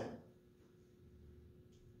for him.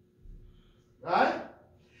 Right?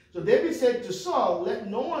 So David said to Saul, let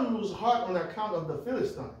no one lose heart on account of the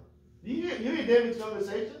Philistine. You hear David's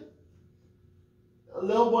conversation? A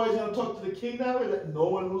little boy is going to talk to the king now. Let no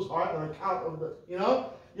one lose heart on account of the,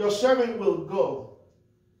 your servant will go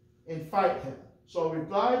and fight him. Saul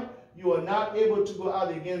replied, you are not able to go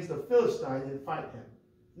out against the Philistine and fight him.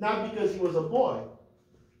 Not because he was a boy.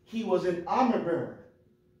 He was an armor bearer.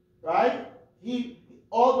 Right?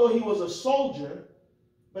 Although he was a soldier,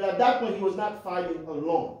 but at that point he was not fighting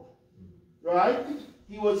alone. Right?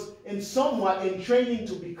 He was in training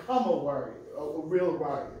to become a warrior, a real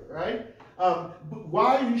warrior. Right?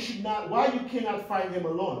 Why you cannot fight him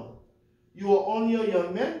alone? You are only a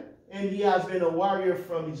young man, and he has been a warrior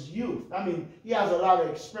from his youth. I mean, he has a lot of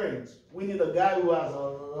experience. We need a guy who has a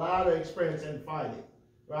lot of experience in fighting,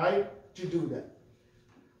 right? To do that.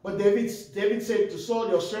 But David said to Saul,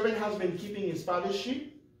 your servant has been keeping his father's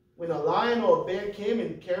sheep. When a lion or a bear came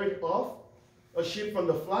and carried off a sheep from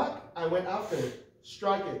the flock, I went after it,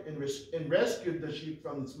 struck it, and rescued the sheep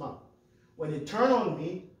from its mouth. When it turned on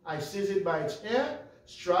me, I seized it by its hair,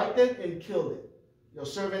 struck it, and killed it. Your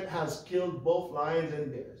servant has killed both lions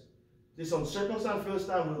and bears. This uncircumcised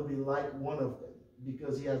Philistine will be like one of them,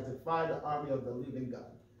 because he has defied the army of the living God.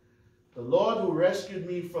 The Lord who rescued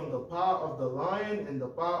me from the power of the lion and the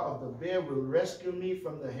power of the bear will rescue me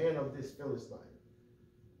from the hand of this Philistine.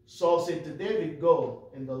 Saul said to David, go,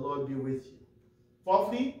 and the Lord be with you.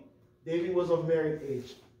 Fourthly, David was of married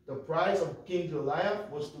age. The price of King Goliath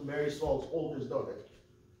was to marry Saul's oldest daughter,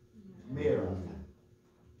 Mary.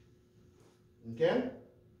 Okay?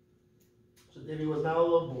 So David was not a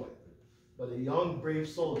little boy, but a young, brave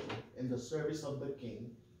soldier in the service of the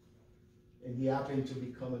king. And he happened to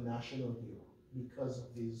become a national hero because of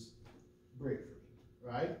his bravery,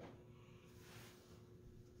 right?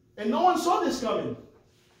 And no one saw this coming.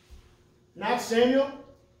 Not Samuel,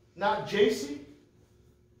 not Jesse,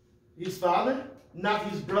 his father, not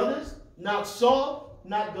his brothers, not Saul,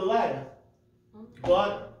 not Goliath,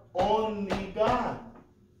 but only God.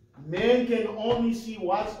 Man can only see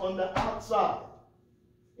what's on the outside,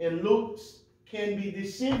 and looks can be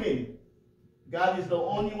deceiving. God is the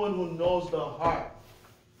only one who knows the heart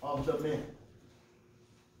of the man.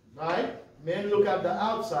 Right? Men look at the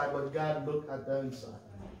outside, but God look at the inside.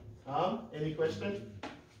 Any question?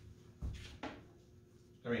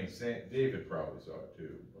 I mean, David probably saw it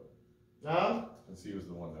too, but since he was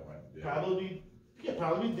the one that went and did.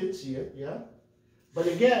 Probably did see it, yeah. But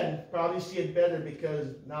again, probably see it better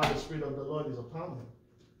because now the Spirit of the Lord is upon him.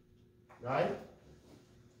 Right?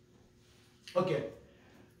 Okay.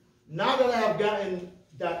 Now that I have gotten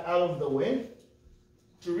that out of the way,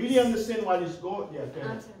 to really understand what is going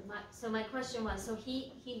on, so my question was, so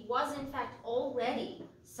he was in fact already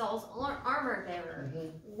Saul's armor bearer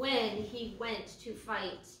when he went to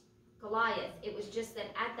fight Goliath. It was just that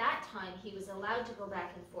at that time he was allowed to go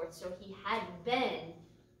back and forth, so he had been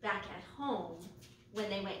back at home when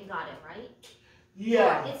they went and got him, right?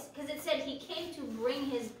 Yeah. It's because it said he came to bring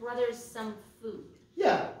his brothers some food.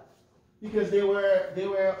 Yeah, because they were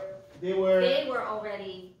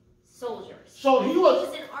already soldiers. So he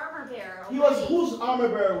was an armor bearer. He was, whose armor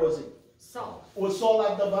bearer was he? Saul. Was Saul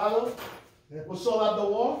at the battle? Yeah. Was Saul at the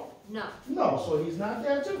war? No. No, so he's not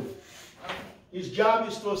there too. Okay. His job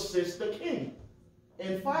is to assist the king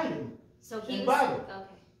in fighting. So he in was battle. Okay.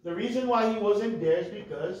 The reason why he wasn't there is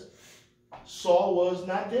because Saul was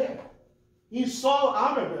not there. He's Saul's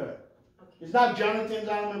armor bearer. Okay. It's not Jonathan's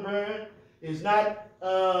armor bearer. It's not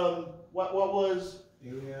what was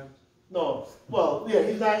Eliab? No. Well, yeah,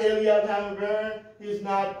 he's not Eliab's armor bearer. He's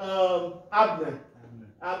not Abner.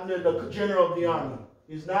 Abner, the general of the army.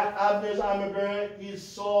 He's not Abner's armor bearer. He's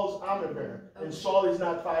Saul's armor bearer. Okay. And Saul is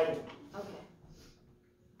not fighting. Okay.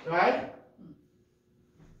 Right?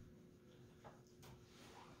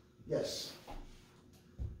 Yes.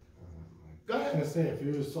 Go ahead. I was going to say, if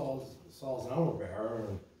he was Saul's Saul's armor bearer,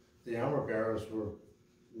 and the armor bearers were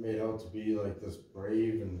made out to be like this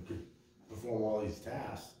brave and could perform all these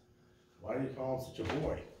tasks. Why do you call him such a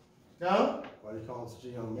boy? No? Why do you call him such a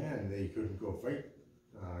young man that he couldn't go fight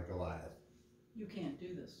Goliath? You can't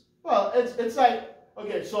do this. Well, it's like,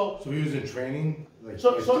 okay, so he was in training, like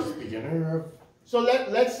So- he's so- just a beginner of. so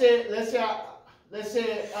let's say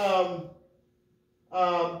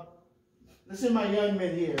my young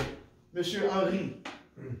man here, Monsieur Henri.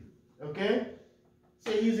 Okay?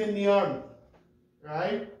 Say he's in the army,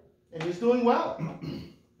 right? And he's doing well.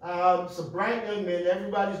 It's a bright young man.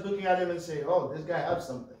 Everybody's looking at him and saying, "Oh, this guy has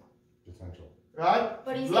something." Potential. Right?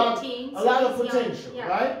 But he's a lot, 18, a so lot of he's young, potential, yeah.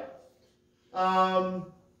 right?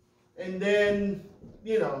 And then,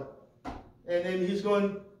 and then he's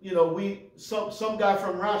going, some guy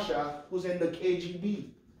from Russia who's in the KGB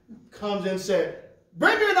comes and said,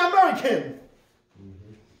 "Bring me an American."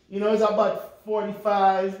 He's about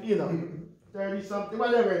 45, 30 something,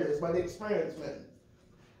 whatever it is, but the experienced man.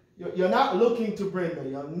 You're not looking to bring a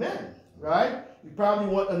young man, right? You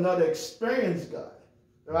probably want another experienced guy,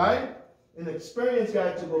 right? An experienced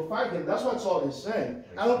guy to go fight him. That's what Saul is saying.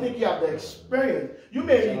 I don't think you have the experience. You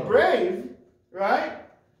may be brave, right?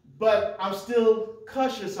 But I'm still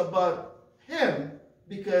cautious about him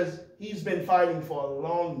because he's been fighting for a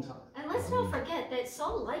long time. And let's not forget that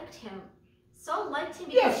Saul liked him. Saul liked him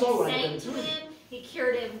Yeah, because Saul he liked sang him to too. him. He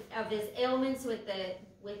cured him of his ailments with the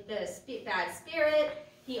bad spirit.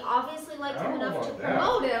 He obviously liked I him don't know enough to about that.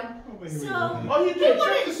 promote him. So Oh, he did.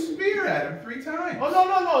 Chucked a spear at him 3 times. Oh,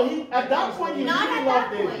 no. At that point, he not really at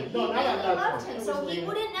loved that David. point. He No, not at really that loved point. him. So he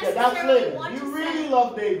wouldn't Yeah, that's necessarily later. want You to really say.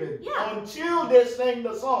 loved David Yeah. until they sang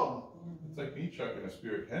the song. It's like me chucking a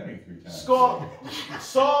spear at Hemi 3 times.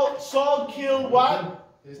 Saul killed what?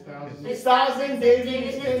 His thousand. His 1,000, David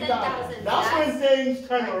his his 10,000. 10,000. That's when things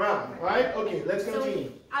turn Right. around, right? Okay, let's So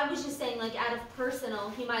continue. I was just saying, like, out of personal,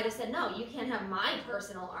 he might have said, "No, you can't have my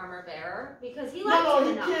personal armor bearer," because he liked No, him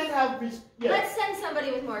he enough. can't have his. Yeah, Let's send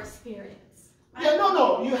somebody with more experience.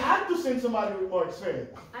 no. You have to send somebody with more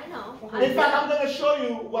experience. I know. In fact, I'm going to show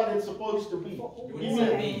you what it's supposed to be. You Give wouldn't me send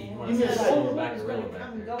a- me. You want give me to a send second. someone back Who's gorilla gonna back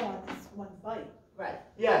come and there. go on this one fight? Right.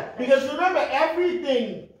 Yeah, because remember,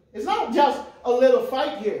 everything, it's not just a little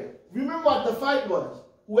fight here. Remember what the fight was.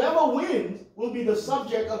 Whoever wins will be the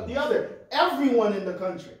subject of the other. Everyone in the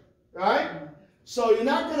country, right? So you're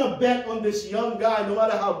not going to bet on this young guy, no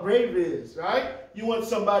matter how brave he is, right? You want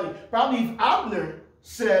somebody. Probably if Abner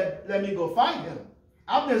said, "Let me go fight him."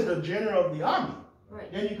 Abner's the general of the army. Right.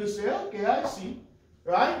 Then you could say, "Okay, I see,"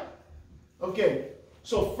 right? Okay.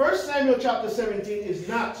 So 1 Samuel chapter 17 is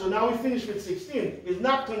not, so now we finish with 16, is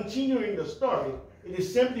not continuing the story. It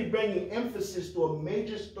is simply bringing emphasis to a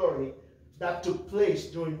major story that took place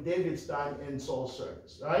during David's time and Saul's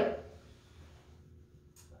service, right?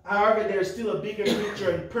 However, there is still a bigger picture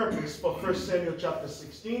and purpose for 1 Samuel chapter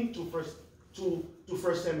 16 to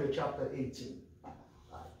 1 Samuel chapter 18.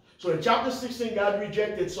 So in chapter 16, God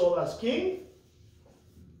rejected Saul as king,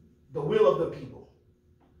 the will of the people,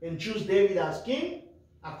 and chose David as king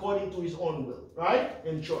according to his own will, right?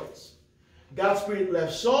 And choice. God's spirit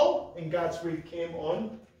left Saul, and God's spirit came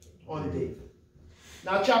on David.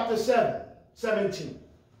 Now chapter 17,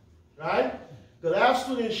 right? Goliath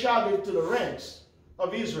stood and shouted to the ranks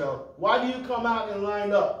of Israel, "Why do you come out and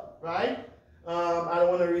line up?" Right? I don't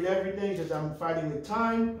want to read everything because I'm fighting with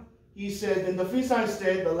time. He said, "Then the Philistines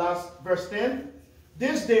said," the last verse 10,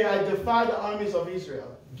 "This day I defy the armies of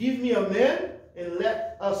Israel. Give me a man and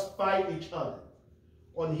let us fight each other."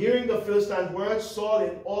 On hearing the Philistine words, Saul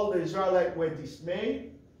and all the Israelites were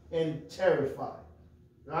dismayed and terrified.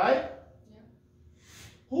 Right? Yeah.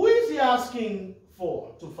 Who is he asking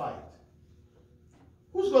for to fight?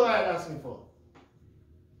 Who's Goliath asking for?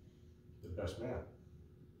 The best man.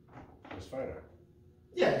 Best fighter.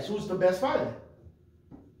 Yes, who's the best fighter?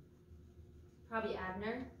 Probably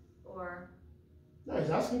Abner or No, he's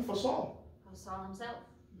asking for Saul. Saul himself.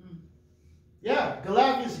 Yeah,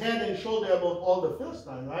 Goliath is head and shoulder above all the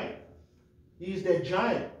Philistines, right? He's the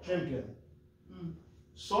giant champion.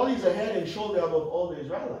 Saul is a head and shoulder above all the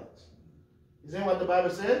Israelites. Isn't that what the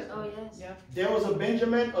Bible says? Oh, yes. Yeah. There was a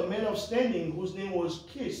Benjamin, a man of standing, whose name was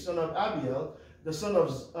Kish, son of Abiel, the son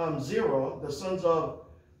of Zerah, the sons of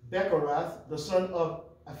Bechorath, the son of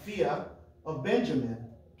Aphiah of Benjamin.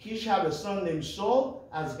 Kish had a son named Saul,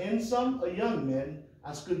 as handsome a young man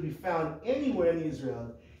as could be found anywhere in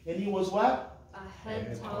Israel. And he was what? A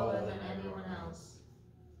head taller than anyone else.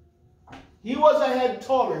 He was a head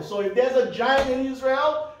taller. So if there's a giant in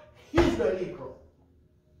Israel, he's the equal.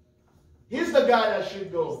 He's the guy that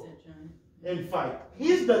should go and fight.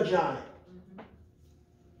 He's the giant.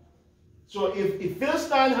 So if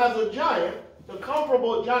Philistine has a giant, the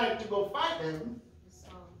comparable giant to go fight him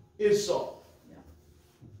is Saul. Yeah.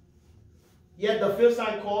 Yet the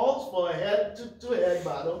Philistine calls for a head-to-head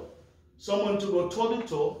battle, someone to go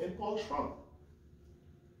toe-to-toe, and Paul shrunk.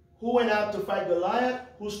 Who went out to fight Goliath?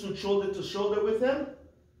 Who stood shoulder to shoulder with him?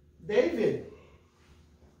 David.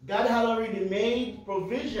 God had already made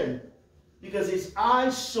provision because his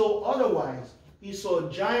eyes saw otherwise. He saw a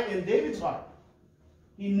giant in David's heart.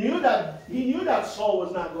 He knew that Saul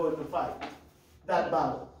was not going to fight that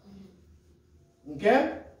battle.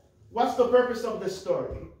 Okay? What's the purpose of this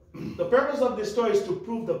story? The purpose of this story is to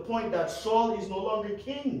prove the point that Saul is no longer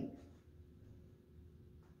king.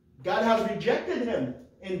 God has rejected him.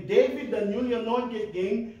 And David, the newly anointed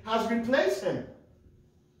king, has replaced him.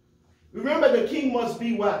 Remember, the king must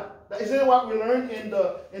be what? Isn't it what we learned in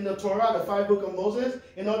the Torah, the 5 books of Moses?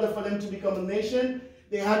 In order for them to become a nation,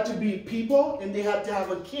 they had to be people and they had to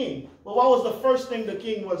have a king. But what was the first thing the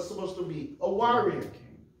king was supposed to be? A warrior.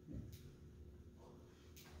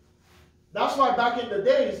 That's why back in the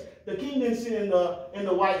days, the king didn't sit in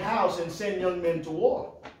the White House and send young men to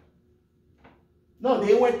war. No,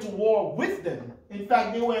 they went to war with them. In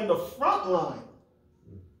fact, they were in the front line.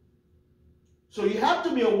 So you have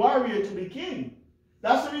to be a warrior to be king.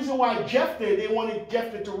 That's the reason why Jephthah, they wanted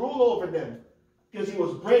Jephthah to rule over them. Because he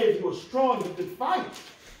was brave, he was strong, he could fight.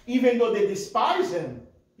 Even though they despised him.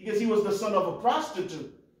 Because he was the son of a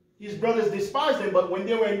prostitute. His brothers despised him, but when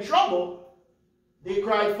they were in trouble, they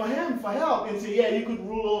cried for him, for help, and said, yeah, you could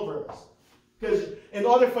rule over us. Because in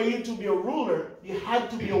order for you to be a ruler, you had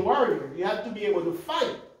to be a warrior. You had to be able to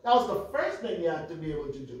fight. That was the first thing you had to be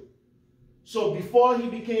able to do. So before he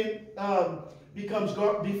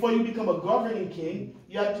before you become a governing king,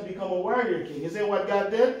 you have to become a warrior king. Isn't that what God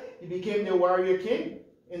did? He became their warrior king,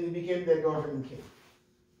 and he became their governing king.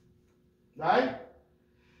 Right?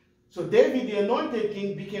 So David, the anointed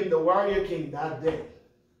king, became the warrior king that day.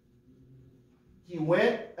 He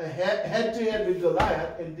went head to head with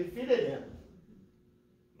Goliath and defeated him.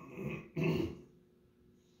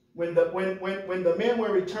 When the men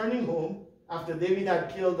were returning home, after David had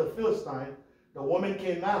killed the Philistine, the woman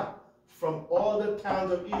came out from all the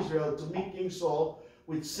towns of Israel to meet King Saul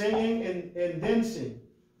with singing and dancing,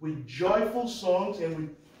 with joyful songs and with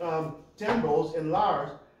timbrels and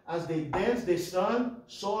lyres. As they danced, they sung,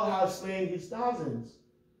 Saul has slain his thousands,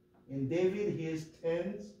 and David his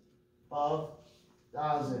tens of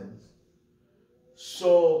thousands.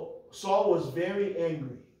 So Saul was very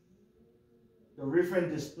angry. The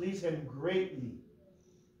reference displeased him greatly.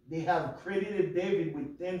 They have credited David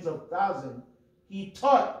with tens of thousands. He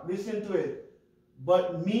thought, listen to it,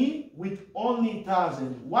 but me with only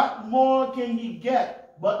thousands. What more can he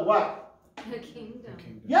get but what? The kingdom.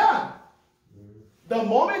 Yeah. The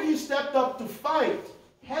moment he stepped up to fight,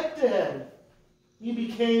 head to head, he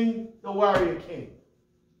became the warrior king.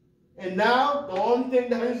 And now the only thing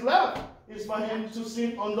that is left is for him to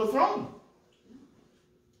sit on the throne.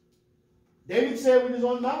 David said with his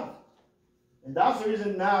own mouth. And that's the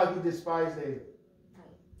reason now he despised David.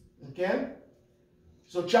 Okay?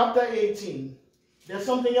 So chapter 18. There's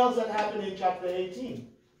something else that happened in chapter 18.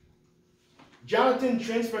 Jonathan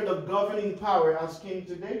transferred the governing power as king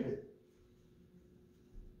to David.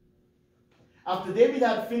 After David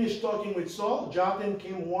had finished talking with Saul, Jonathan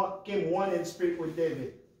came one in spirit with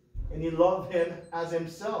David. And he loved him as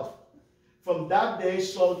himself. From that day,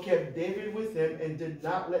 Saul kept David with him and did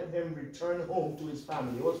not let him return home to his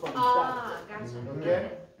family. It was from his dad. Gotcha.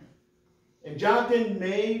 Okay? And Jonathan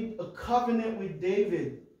made a covenant with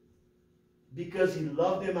David because he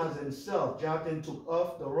loved him as himself. Jonathan took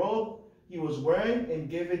off the robe he was wearing and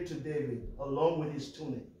gave it to David, along with his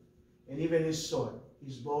tunic, and even his sword,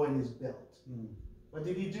 his bow, and his belt. What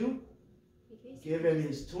did he do? He gave him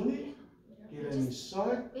his tunic, gave him his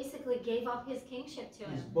sword, basically gave up his kingship to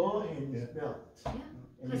him. his bow, and his belt. Yeah.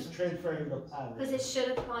 And he's transferring the power. Because it should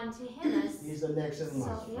have gone to him as... He's the next in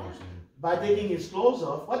line. So, yeah. By taking his clothes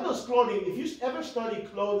off. What does clothing, if you ever study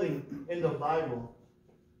clothing in the Bible,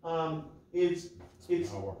 it's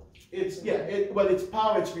power. It's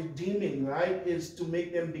power, it's redeeming, right? It's to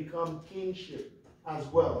make them become kingship as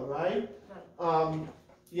well, right?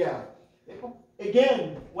 Yeah.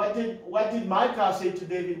 Again, what did Micah say to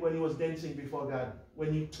David when he was dancing before God?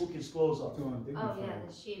 When he took his clothes off? Oh yeah,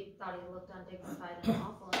 she thought he looked undignified and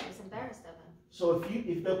awful and was embarrassed of him. So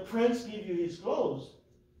if the prince give you his clothes,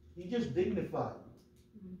 he just dignified.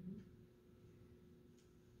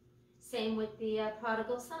 Same with the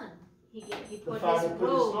prodigal son. He put his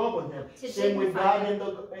robe on him. Same with God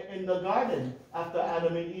in the garden after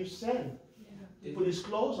Adam and Eve sinned. He put his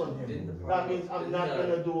clothes on him. That means I'm not going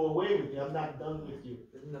to do away with you. I'm not done with you.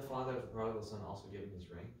 Didn't the father of the prodigal son also give him his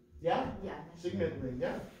ring? Yeah? Yeah. Signet ring,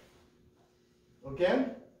 yeah. Okay?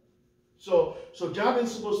 So John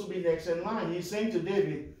is supposed to be next in line. He's saying to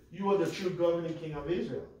David, you are the true governing king of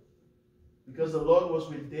Israel. Because the Lord was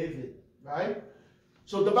with David, right?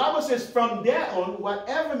 So the Bible says from there on,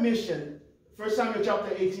 whatever mission, 1 Samuel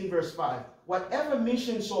chapter 18 verse 5, whatever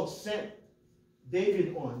mission Saul sent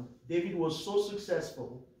David on, David was so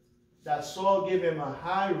successful that Saul gave him a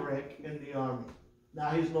high rank in the army. Now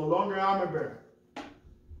he's no longer armor bearer.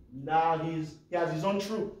 Now he has his own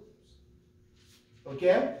troop.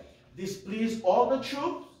 Okay? This pleased all the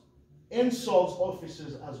troops and Saul's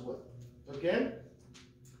officers as well. Okay?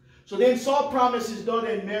 So then Saul promised his daughter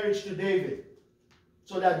in marriage to David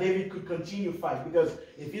so that David could continue fight. Because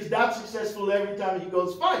if he's that successful every time he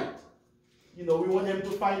goes fight, we want him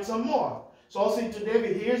to fight some more. Saul said to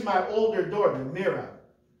David, here's my older daughter, Miriam.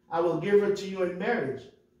 I will give her to you in marriage.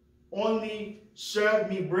 Only serve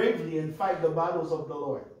me bravely and fight the battles of the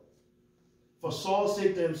Lord. For Saul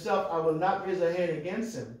said to himself, I will not raise a hand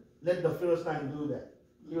against him. Let the Philistine do that.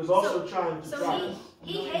 He was also trying to So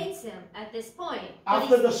he hates him at this point.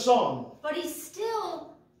 After the song. But he's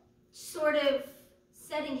still sort of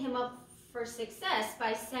setting him up for success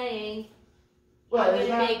by saying, I'm going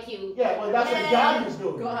to make you. Yeah, well, that's what God is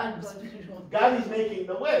doing. God is making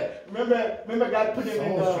the way. Remember God put him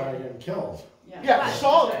in the... Saul's trying to get him killed. Yeah, Right.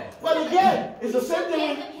 Saul. Well, again, it's the same He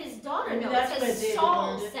gave thing. him his daughter. Maybe No, that's it what says David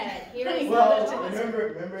Saul learned it. said, here is Well, the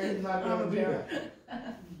daughter. remember, he's not going to do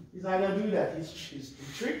that. He's not going to do that. He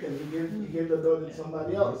tricked him. He gave the daughter to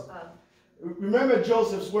somebody else. Remember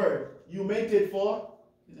Joseph's word. You meant it for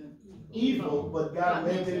evil, but God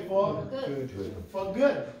meant it for Good. For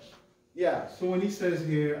good. Yeah. So when he says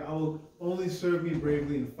here, I will only serve me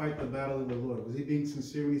bravely and fight the battle of the Lord, was he being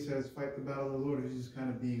sincere when he says fight the battle of the Lord, or is he just kind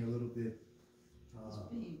of being a little bit...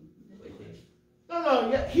 No,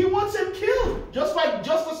 yeah, he wants him killed. Just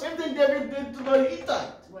the same thing David did to the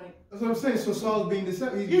Hittite. Right. That's what I'm saying. So Saul's being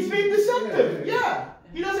deceptive. He's being deceptive. Yeah.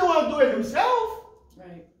 He doesn't want to do it himself.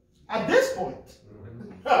 Right. At this point.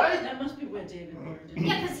 Right? That must be where David learned it.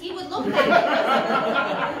 Yeah, because he would look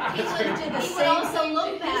bad. he would also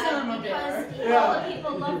look bad because all the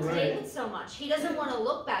people loved David so much. He doesn't want to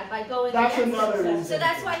look bad by going That's against another him. reason. So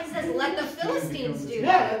that's why he says, let the Philistines do Yeah,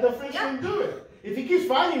 that. let the Philistines do it. If he keeps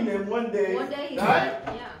fighting them one day, He's right?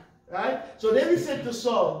 Yeah. Right? So then he said to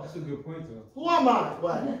Saul, That's a good point, though. who am I?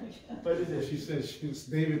 What is it? She says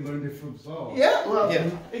David learned it from Saul. Yeah, well,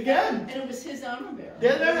 again, And it was his armor bearer.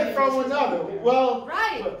 they learned it from one another. Well,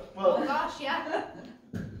 Right. well, Oh gosh, yeah.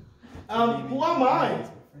 who am I?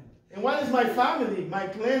 And what is my family, my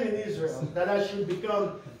clan in Israel, that I should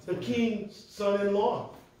become the king's son-in-law?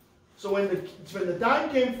 So when the time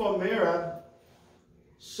came for Miriam,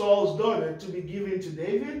 Saul's daughter, to be given to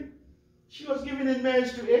David, she was given in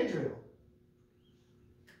marriage to Adriel.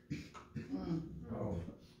 Oh.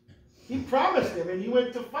 He promised him and he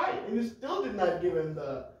went to fight and he still did not give him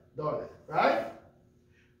the daughter, right?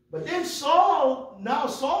 But then Saul's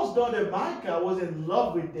daughter Micah was in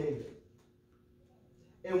love with David.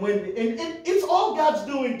 And it's all God's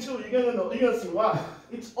doing too. You're gonna see why.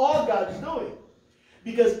 It's all God's doing.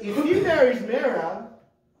 Because if he marries Miriam,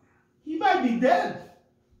 he might be dead.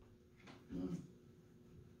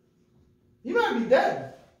 He might be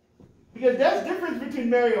dead. Because there's a difference between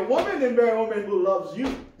marrying a woman and marrying a woman who loves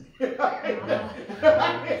you.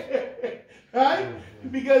 Right?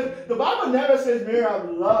 Because the Bible never says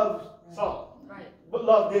Miriam loved Saul. Right. But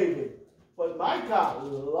loved David. But Micah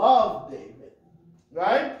loved David.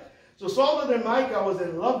 Right? So Saul and Micah was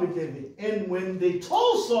in love with David. And when they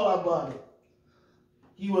told Saul about it,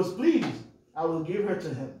 he was pleased. I will give her to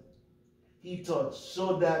him. He thought,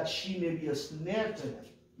 so that she may be a snare to him.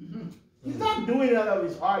 Mm-hmm. He's not doing it out of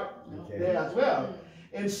his heart there as well.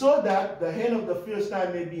 And so that the hand of the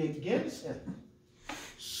Philistine may be against him.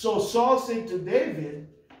 So Saul said to David,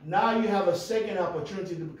 now you have a second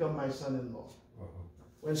opportunity to become my son-in-law.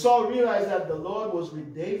 When Saul realized that the Lord was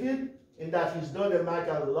with David and that his daughter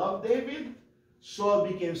Micah loved David, Saul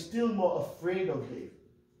became still more afraid of David.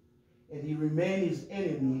 And he remained his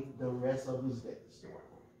enemy the rest of his days.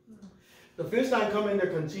 The Philistine commander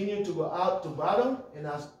continued to go out to battle, and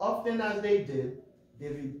as often as they did,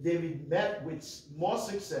 David met with more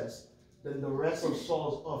success than the rest of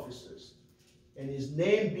Saul's officers. And his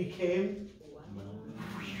name became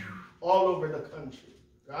all over the country.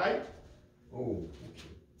 Right? Oh.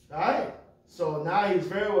 Right? So now he's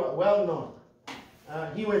very well known.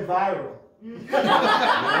 He went viral. Yeah,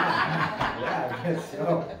 I guess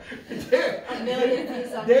so. A million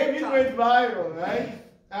things on David TikTok. went viral, right?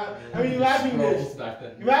 I mean, imagine this.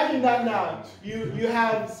 Imagine that now. You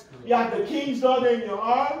have the king's daughter in your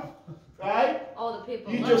arm, right? All the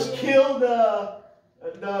people. You just killed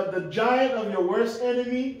the giant of your worst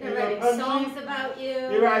enemy. They're writing songs about you.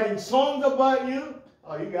 They're writing songs about you.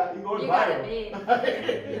 Oh, you're going viral.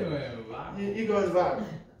 You're going viral.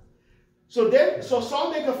 So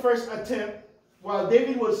Saul made a first attempt while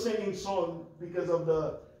David was singing song because of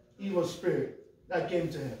the evil spirit that came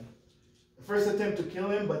to him. The first attempt to kill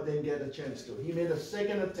him, but didn't get a chance to. He made a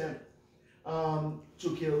second attempt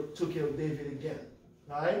to kill David again.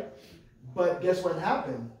 Right? But guess what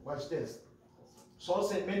happened? Watch this. Saul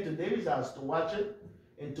sent men to David's house to watch it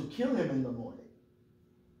and to kill him in the morning.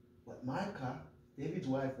 But Michal, David's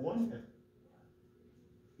wife, warned him.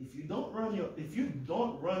 If you don't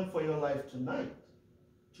run for your life tonight,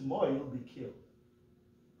 tomorrow you'll be killed.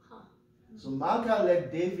 Huh. So Michal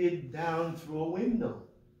let David down through a window,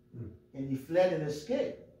 and he fled and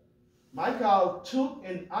escaped. Michal took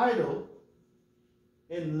an idol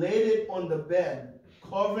and laid it on the bed,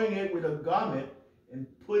 covering it with a garment and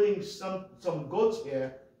putting some goat's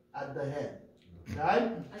hair at the head.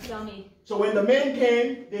 Right? So when the men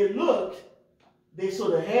came, they looked, they saw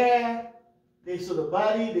the hair, they saw the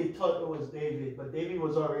body, they thought it was David, but David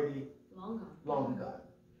was already long gone.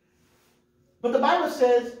 But the Bible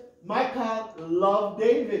says Michal loved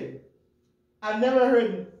David. I never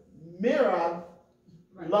heard Miriam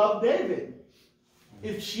love David.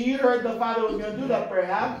 If she heard the father was going to do that,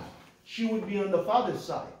 perhaps she would be on the father's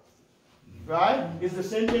side. Right? It's the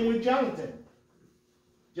same thing with Jonathan.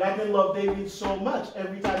 Jonathan loved David so much,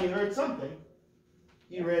 every time he heard something,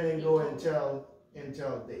 he ran and go and tell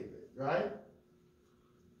David. Right?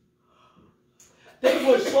 Things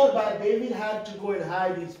were so bad, David had to go and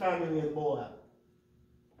hide his family in Moab.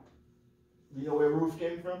 You know where Ruth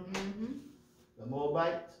came from? Mm-hmm. The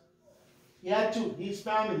Moabites. He had to, his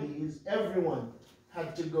family, everyone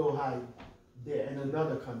had to go hide there in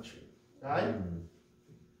another country. Right? Mm-hmm.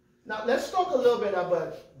 Now, let's talk a little bit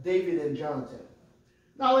about David and Jonathan.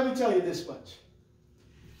 Now, let me tell you this much.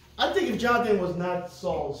 I think if Jonathan was not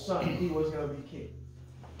Saul's son, he was going to be king.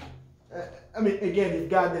 I mean, again, if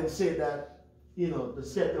God didn't say that, the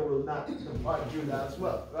scepter will not depart Judah as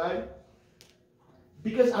well, right?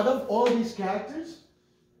 Because out of all these characters,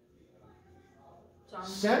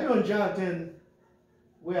 Samuel and Jonathan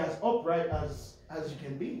were as upright as you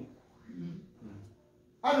can be. Mm-hmm.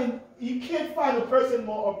 I mean, you can't find a person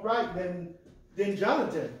more upright than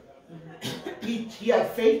Jonathan. He had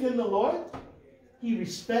faith in the Lord. He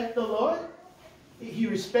respected the Lord. He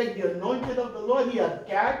respected the anointed of the Lord. He had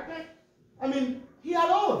character. I mean, he had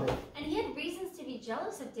all of it. And he had reasons to be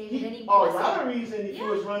jealous of David. And he a lot of reasons if he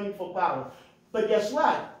was running for power. But guess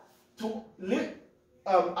what?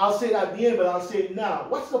 I'll say it at the end, but I'll say it now.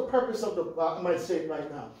 What's the purpose of I might say it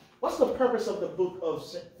right now. What's the purpose of the book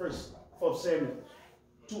of Samuel?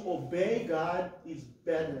 To obey God is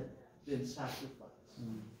better than sacrifice.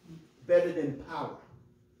 Mm-hmm. Better than power.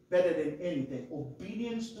 Better than anything.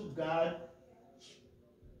 Obedience to God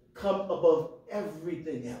comes above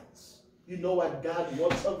everything else. You know what God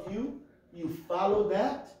wants of you. You follow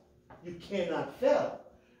that. You cannot fail.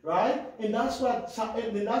 Right? And that's the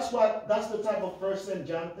type of person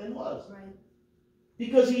Jonathan was. Right.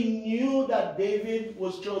 Because he knew that David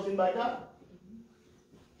was chosen by God.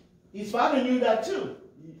 His father knew that too.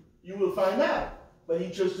 You will find out. But he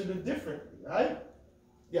chose to do differently, right?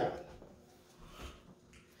 Yeah.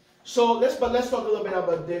 So let's talk a little bit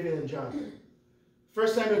about David and Jonathan. 1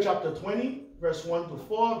 Samuel chapter 20, verse 1 to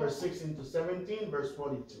 4, verse 16 to 17, verse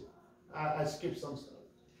 42. I skipped some stuff.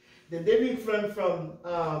 Then David fled from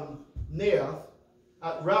Naioth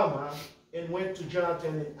at Ramah and went to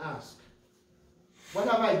Jonathan and asked, "What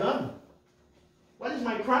have I done? What is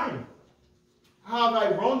my crime? How have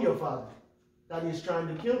I wronged your father that he is trying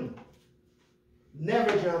to kill me?"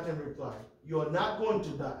 "Never," Jonathan replied. "You are not going to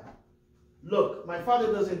die. Look, my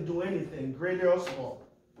father doesn't do anything, greater or small,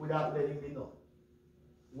 without letting me know.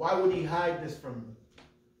 Why would he hide this from me?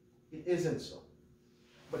 It isn't so."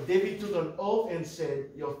 But David took an oath and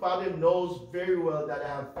said, "Your father knows very well that I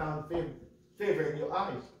have found favor in your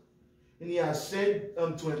eyes. And he has said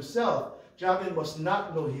unto himself, Jonathan must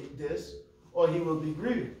not know this, or he will be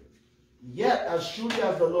grieved. Yet, as surely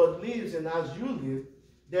as the Lord lives and as you live,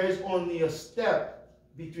 there is only a step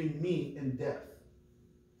between me and death."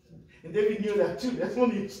 And David knew that too. There's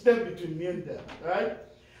only a step between me and death, right?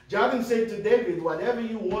 Jonathan said to David, "Whatever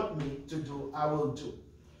you want me to do, I will do."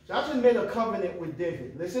 Jonathan made a covenant with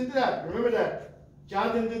David. Listen to that. Remember that.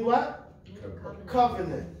 Jonathan did what?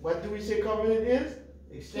 Covenant. What do we say covenant is?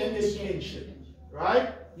 Extended kinship.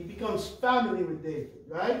 Right? He becomes family with David.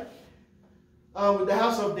 Right? with the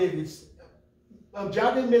house of David.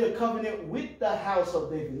 Jonathan made a covenant with the house of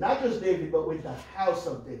David. Not just David, but with the house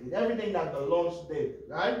of David. Everything that belongs to David,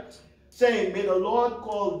 right? Saying, may the Lord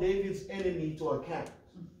call David's enemy to account.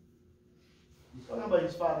 He's talking about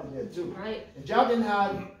his father there too. Right. And Jonathan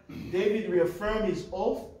had David reaffirm his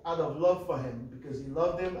oath out of love for him, because he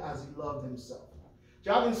loved him as he loved himself.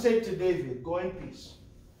 Jonathan said to David, go in peace,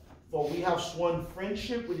 for we have sworn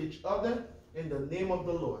friendship with each other in the name of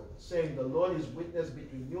the Lord, saying, the Lord is witness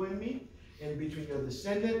between you and me, and between your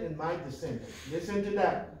descendant and my descendant. Listen to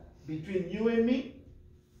that. Between you and me,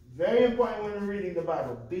 very important when we're reading the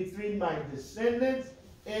Bible. Between my descendants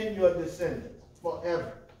and your descendants.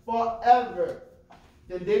 Forever. Forever.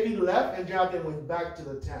 Then David left and Jonathan went back to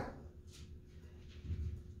the town.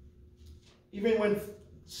 Even when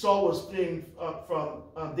Saul was fleeing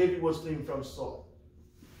David was fleeing from Saul.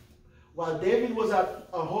 While David was at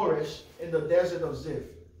Authorship in the desert of Ziph,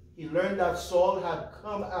 he learned that Saul had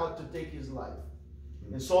come out to take his life.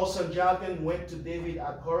 And Saul's son Jonathan went to David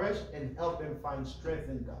at Authorship and helped him find strength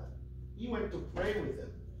in God. He went to pray with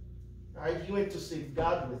him. Right? He went to seek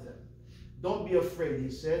God with him. Don't be afraid, he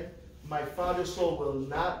said. My father Saul will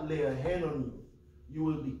not lay a hand on you. You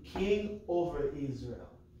will be king over Israel.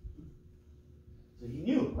 So he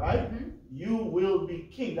knew, right? Mm-hmm. You will be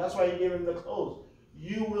king. That's why he gave him the clothes.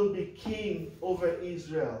 You will be king over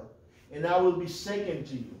Israel. And I will be second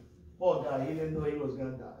to you. Poor guy, he didn't know he was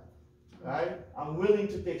going to die. Right? I'm willing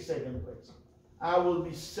to take second place. I will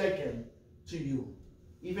be second to you.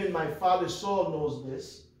 Even my father Saul knows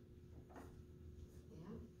this.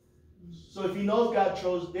 So if he knows God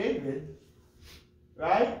chose David,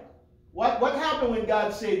 right? What happened when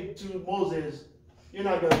God said to Moses, you're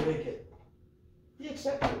not going to make it? He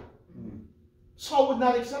accepted it. Saul would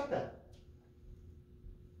not accept that.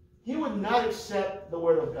 He would not accept the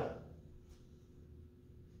word of God.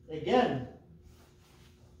 Again,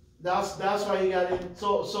 that's why he got in.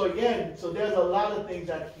 So there's a lot of things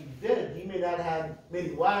that he did. He may not have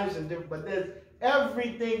many wives and different, but there's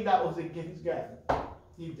everything that was against God,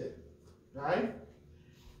 he did. Right?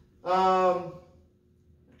 I'll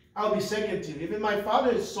be second to you. Even my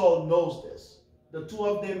father Saul knows this. The two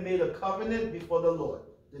of them made a covenant before the Lord.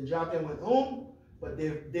 Then Jonathan went home, but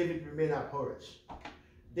David remained at Authorship.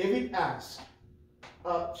 David asked,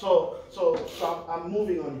 so I'm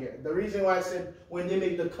moving on here. The reason why I said when they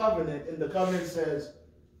make the covenant, and the covenant says,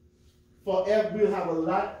 forever we'll have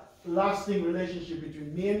a lasting relationship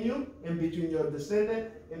between me and you, and between your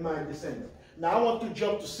descendant and my descendant. Now I want to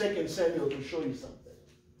jump to 2 Samuel to show you something.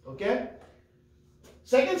 Okay?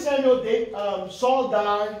 2 Samuel, Saul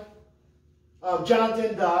died,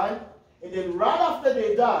 Jonathan died, and then right after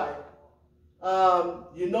they died,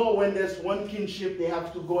 when there's one kingship, they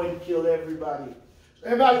have to go and kill everybody. So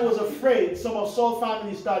everybody was afraid. Some of Saul's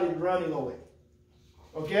family started running away.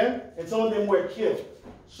 Okay? And some of them were killed.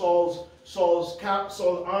 Saul's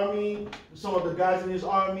army, some of the guys in his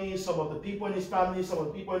army, some of the people in his family, some of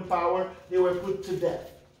the people in power, they were put to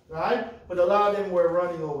death. Right? But a lot of them were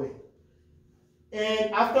running away.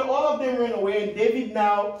 And after all of them ran away, and David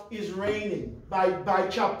now is reigning by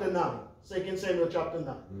chapter 9. 2 Samuel chapter 9.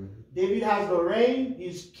 Mm-hmm. David has the reign,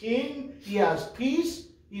 he's king, he has peace,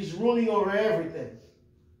 he's ruling over everything.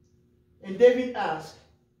 And David asked,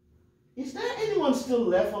 is there anyone still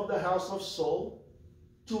left of the house of Saul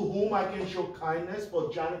to whom I can show kindness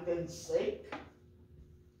for Jonathan's sake?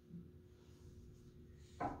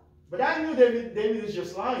 But I knew David is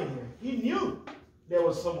just lying here. He knew there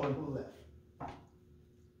was someone who left.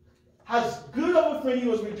 As good of a friend he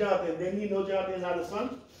was with Jonathan, then he know Jonathan had a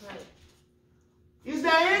son? Right. Is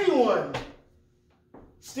there anyone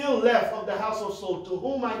still left of the house of Saul to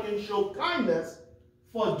whom I can show kindness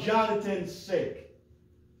for Jonathan's sake?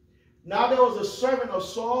 Now there was a servant of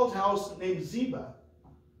Saul's house named Ziba.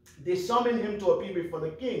 They summoned him to appear before the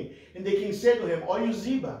king. And the king said to him, are you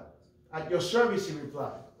Ziba? At your service, he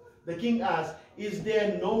replied. The king asked, is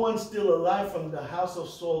there no one still alive from the house of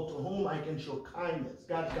Saul to whom I can show kindness,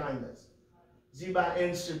 God's kindness? Ziba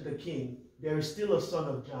answered the king, there is still a son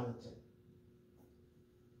of Jonathan.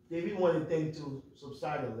 David wanted things to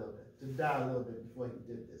subside a little bit, to die a little bit before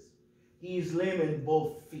he did this. He is lame in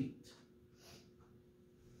both feet.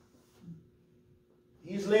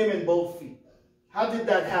 He's lame in both feet. How did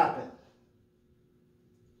that happen?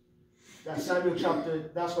 That's Samuel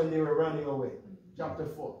chapter, that's when they were running away. Chapter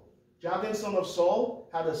 4. Jonathan, son of Saul,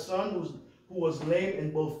 had a son who was lame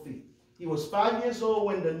in both feet. He was 5 years old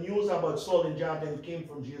when the news about Saul and Jonathan came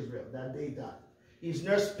from Jezreel, that they died. His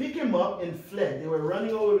nurse picked him up and fled. They were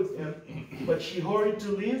running away with him, but she hurried to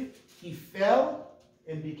leave. He fell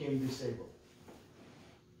and became disabled.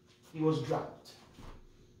 He was dropped.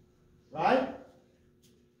 Right?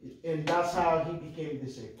 And that's how he became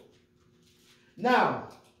disabled. Now,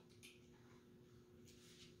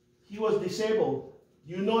 he was disabled.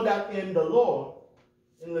 You know that in the law,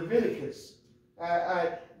 in Leviticus,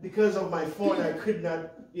 because of my phone, I could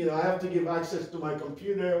not, I have to give access to my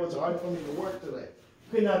computer. It was hard for me to work today.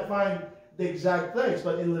 Could not find the exact place.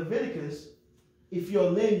 But in Leviticus, if you're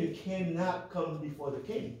lame, you cannot come before the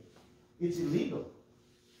king. It's illegal.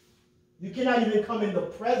 You cannot even come in the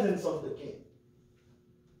presence of the king.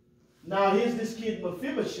 Now here's this kid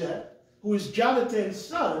Mephibosheth, who is Jonathan's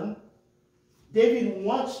son. David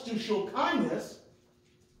wants to show kindness,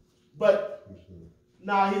 but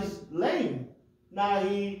now he's lame. Now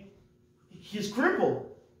he's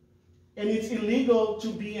crippled. And it's illegal to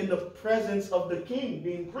be in the presence of the king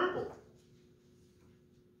being crippled.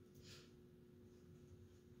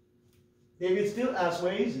 David still asks,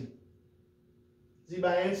 where is he? Ziba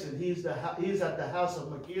answered, he is at the house of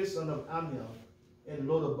Machir, son of Amiel, in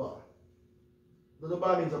Lodabar.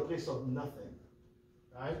 Lodabar means a place of nothing,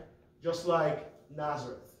 right? Just like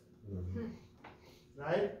Nazareth,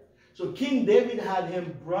 right? So King David had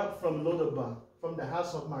him brought from Lodabar, from the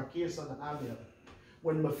house of Machir, son of Amiel.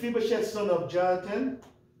 When Mephibosheth, son of Jonathan,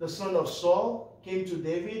 the son of Saul, came to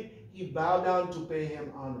David, he bowed down to pay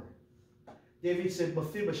him honor. David said,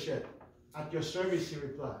 Mephibosheth, at your service, he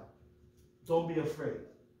replied. Don't be afraid.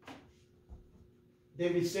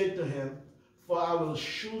 David said to him, for I will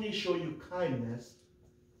surely show you kindness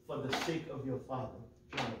for the sake of your father,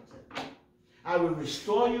 Jonathan. I will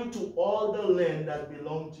restore you to all the land that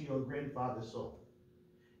belonged to your grandfather Saul.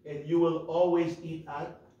 And you will always eat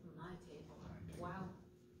at my table. Wow.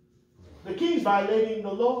 The king's violating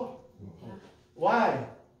the law. Yeah. Why?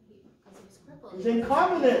 Because he was crippled. He's in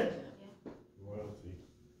covenant. Royalty.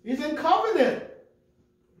 He's in covenant.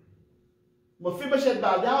 Mephibosheth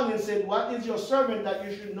bowed down and said, what is your servant that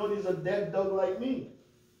you should notice a dead dog like me?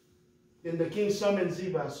 Then the king summoned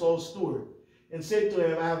Ziba, Saul's steward, and said to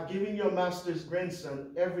him, I have given your master's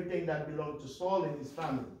grandson everything that belonged to Saul and his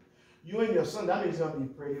family. You and your son, that means you're going to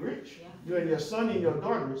be pretty rich. Yeah. You and your son and your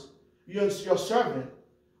daughters, you and your servant,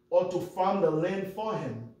 ought to farm the land for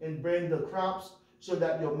him and bring the crops so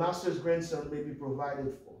that your master's grandson may be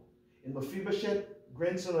provided for. And Mephibosheth,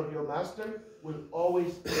 grandson of your master, will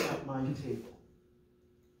always eat at my table.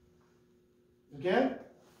 Okay?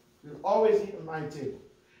 Will always eat at my table.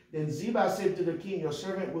 Then Ziba said to the king, your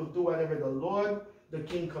servant will do whatever the Lord, the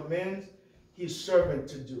king, commands his servant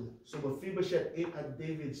to do. So Mephibosheth ate at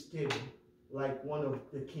David's table like one of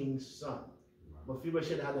the king's sons.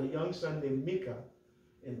 Mephibosheth had a young son named Micah,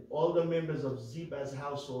 and all the members of Ziba's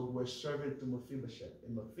household were servants to Mephibosheth.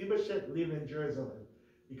 And Mephibosheth lived in Jerusalem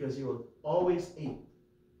because he would always eat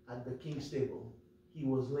at the king's table. He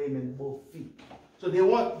was lame in both feet. So they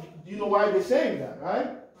want, you know why they're saying that,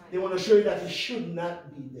 right? They want to show you that he should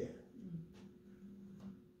not be there.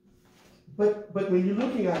 But when you're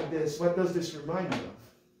looking at this, what does this remind you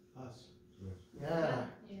of? Us. Yeah.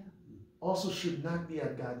 Also should not be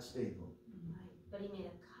at God's table. Right. But he made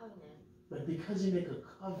a covenant. But because he made a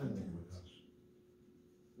covenant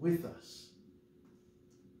with us,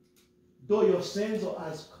 though your sins are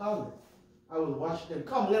as scarlet, I will wash them.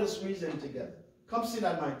 Come, let us reason together. Come sit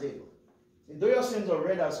at my table. And though your sins are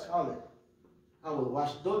red as scarlet, I will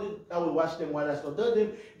wash them white as snow.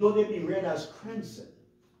 Though they be red as crimson,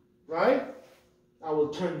 right? I will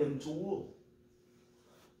turn them to wool.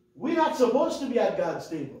 We're not supposed to be at God's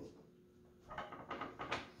table.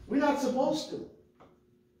 We're not supposed to.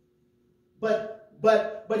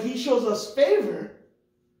 But he shows us favor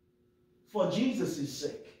for Jesus'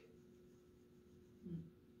 sake.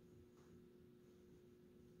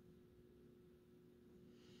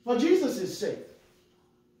 For Jesus' sake.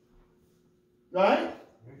 Right?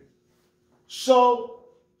 So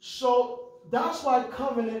that's why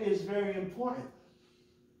covenant is very important.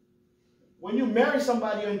 When you marry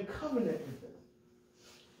somebody, you're in covenant with them.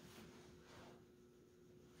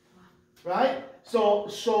 Right?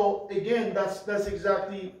 So again, that's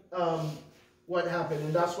exactly what happened,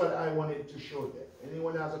 and that's what I wanted to show there.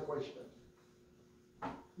 Anyone has a question?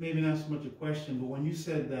 Maybe not so much a question, but when you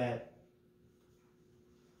said that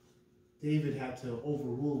David had to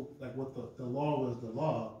overrule, like what the law was the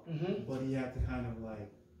law, but he had to kind of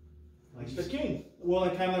like he's the king. Well,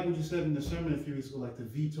 like kind of like what you said in the sermon a few weeks ago, like to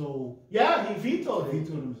veto. Yeah, he vetoed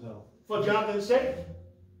himself for Jonathan's sake.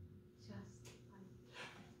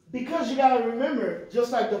 Because you gotta remember,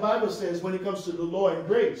 just like the Bible says, when it comes to the law and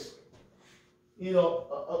grace, you know,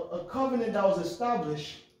 a covenant that was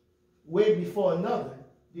established way before another,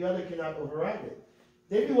 the other cannot override it.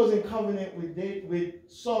 David was in covenant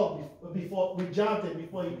with Saul with Jonathan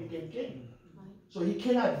before he became king. So he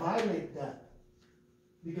cannot violate that.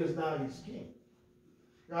 because now he's king.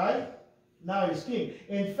 Right? Now he's king.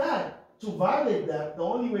 In fact, to violate that, the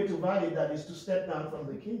only way to violate that is to step down from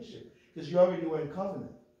the kingship, because you already were in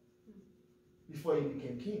covenant before you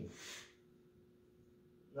became king.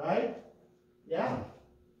 Right? Yeah.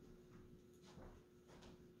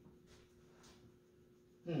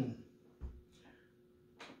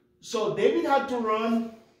 So David had to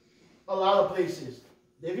run a lot of places.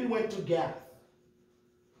 David went to Gath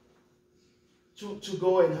to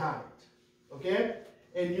go and hide. Okay?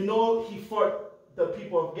 And you know he fought the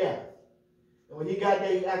people of Gath. And when he got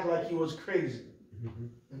there, he acted like he was crazy.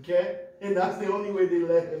 Okay? And that's the only way they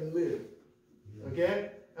let him live.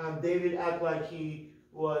 Okay? David acted like he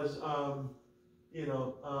was,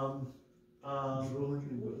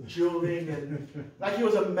 drooling and like he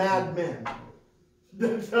was a madman.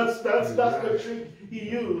 That's the trick he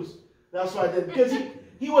used. That's why, because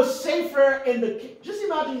he was safer in the, just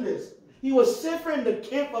imagine this. He was safer in the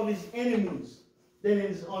camp of his enemies than in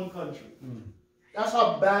his own country. That's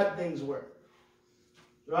how bad things were.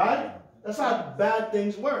 Right? That's how bad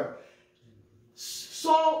things were.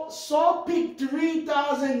 So Saul picked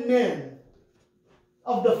 3,000 men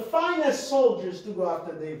of the finest soldiers to go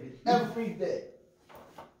after David every day.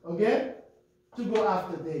 Okay? To go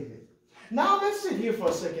after David. Now let's sit here for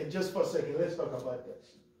a second, just for a second. Let's talk about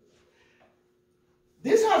this.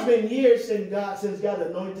 This has been years since God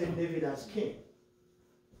anointed David as king.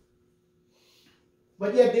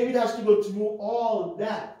 But yet David has to go through all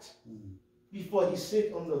that before he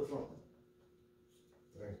sits on the throne.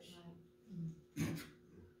 Thanks.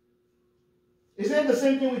 Isn't it the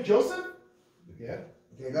same thing with Joseph? Yeah.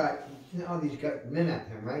 They got all these men at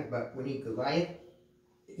him, right? But when he Goliath,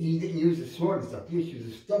 he didn't use a sword and stuff. He just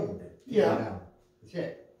used a stone. Yeah. That's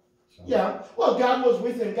it. So. Yeah. Well, God was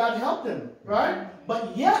with him. God helped him, right?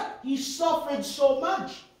 But yet he suffered so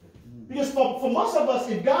much. Because for most of us,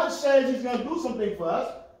 if God says he's going to do something for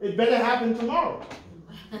us, it better happen tomorrow.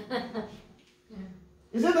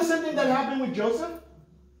 Is it the same thing that happened with Joseph?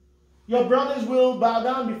 Your brothers will bow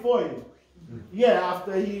down before you. Yeah,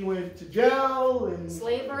 after he went to jail and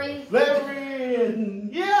slavery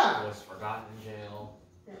and yeah. Was forgotten in jail.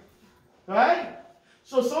 Right?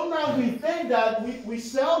 So sometimes we think that we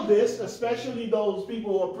sell this, especially those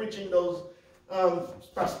people who are preaching those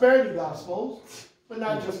prosperity gospels, but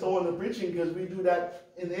not just the one they're preaching, because we do that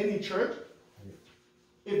in any church.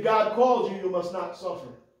 If God calls you, you must not suffer.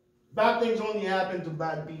 Bad things only happen to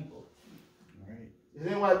bad people.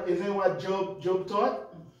 Right. Isn't what Job taught?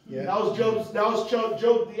 Yeah. That was Job's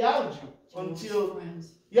theology until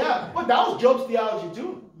yeah, but that was Job's theology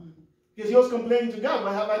too, because he was complaining to God,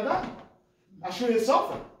 "What have I done? I shouldn't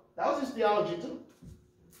suffer." That was his theology too.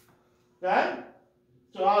 Right?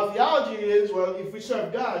 So our theology is, well, if we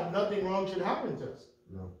serve God, nothing wrong should happen to us.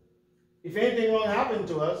 No. If anything wrong happened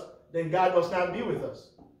to us, then God must not be with us.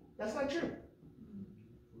 That's not true.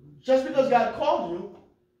 Just because God called you,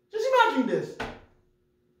 just imagine this.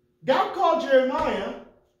 God called Jeremiah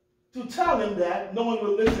to tell him that no one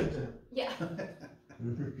will listen to him. Yeah.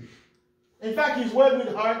 In fact, his word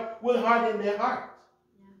will harden their heart.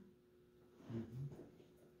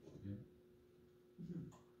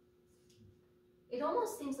 It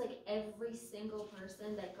almost seems like every single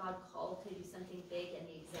person that God called to do something big, and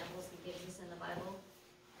the examples he gives us in the Bible,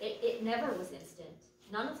 it never was instant.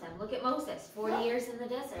 None of them. Look at Moses, 40 years in the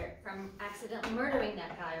desert from accidentally murdering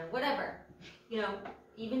that guy or whatever. You know,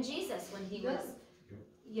 even Jesus when he was,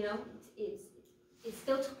 you know, it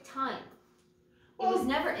still took time. It was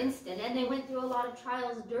never instant, and they went through a lot of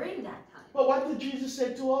trials during that time. But what did Jesus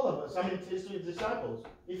say to all of us? I mean, to his disciples.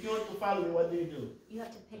 If you want to follow me, what do you do? You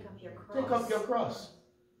have to pick up your cross. Pick up your cross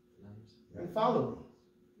and follow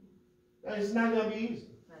me. It's not going to be easy.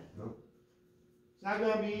 Right. No. It's not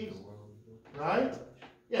going to be easy. Right?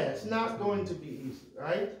 Yeah, it's not going to be easy.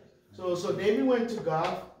 Right? So David went to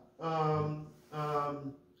God. I thought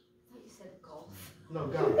you said golf. No,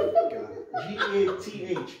 God.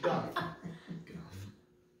 G-A-T-H, God.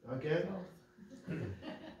 Okay?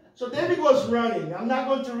 So David was running. I'm not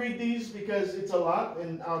going to read these because it's a lot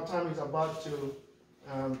and our time is about to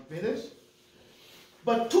finish.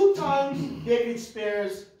 But 2 times David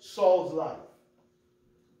spares Saul's life.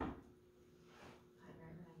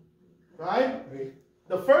 Right?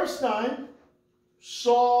 The first time,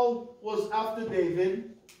 Saul was after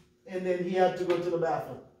David and then he had to go to the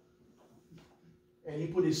bathroom. And he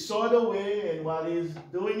put his sword away, and while he's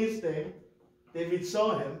doing his thing, David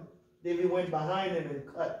saw him. David went behind him and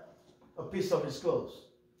cut a piece of his clothes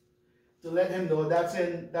to let him know. That's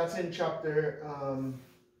in chapter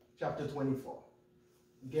 24.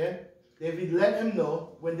 Okay? David let him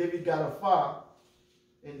know when David got afar,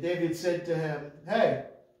 and David said to him, "Hey,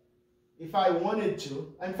 if I wanted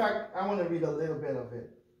to, in fact, I want to read a little bit of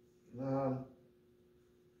it.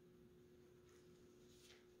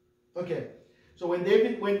 Okay, so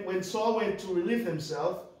when Saul went to relieve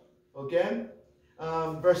himself, okay,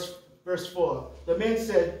 verse 4, the man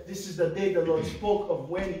said, this is the day the Lord spoke of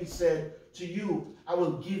when he said to you, I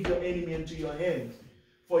will give your enemy into your hands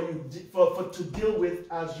for to deal with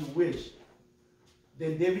as you wish.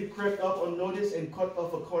 Then David crept up unnoticed and cut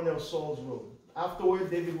off a corner of Saul's robe. Afterward,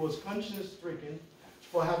 David was conscience-stricken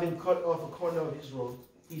for having cut off a corner of his robe.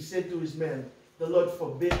 He said to his men, the Lord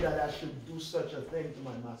forbid that I should do such a thing to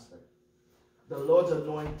my master, the Lord's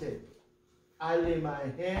anointed. I lay my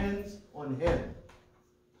hands on him.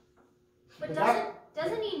 But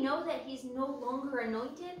doesn't he know that he's no longer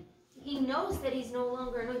anointed? He knows that he's no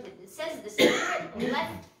longer anointed. It says the Spirit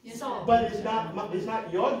left Saul. But it's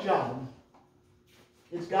not your job.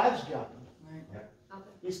 It's God's job. Right. Okay.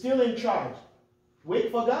 He's still in charge.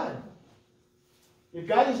 Wait for God. If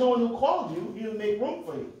God is the one who called you, he'll make room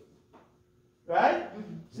for you. Right?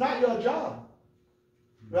 It's not your job.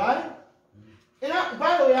 Right? And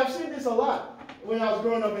by the way, I've seen this a lot when I was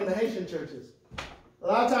growing up in the Haitian churches. A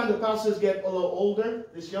lot of times the pastors get a little older.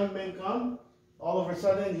 This young man comes. All of a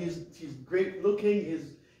sudden, he's great looking.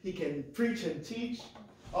 He can preach and teach.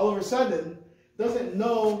 All of a sudden, doesn't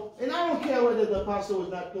know. And I don't care whether the pastor was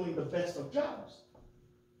not doing the best of jobs.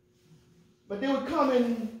 But they would come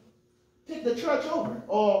and take the church over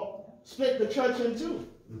or split the church in two.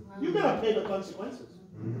 You're going to pay the consequences.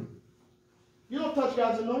 You don't touch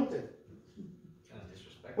God's anointed. Kind of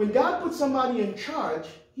disrespectful. When God puts somebody in charge,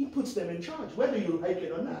 he puts them in charge, whether you like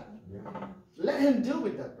it or not. Let him deal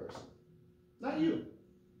with that person. Not you.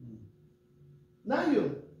 Not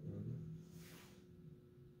you.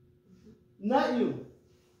 Not you.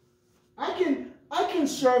 I can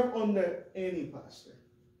serve under any pastor.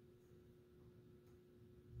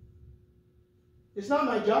 It's not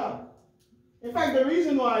my job. In fact, the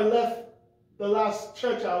reason why I left the last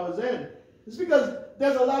church I was in is because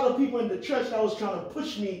there's a lot of people in the church that was trying to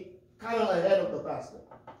push me kind of ahead of the pastor.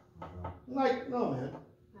 I'm like, no, man.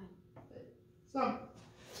 It's not.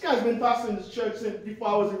 This guy's been pastoring this church since before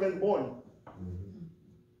I was even born.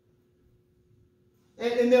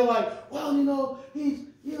 And they're like, well, he's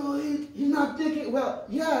not thinking. Well,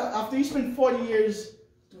 yeah, after you spend 40 years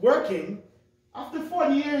working, after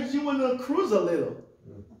 40 years, you want to cruise a little.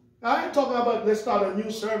 I ain't talking about let's start a new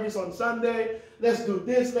service on Sunday. Let's do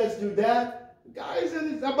this, let's do that. The guy is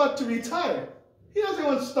about to retire. He doesn't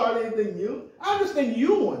want to start anything new. I understand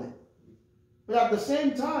you want it. But at the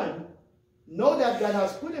same time, know that God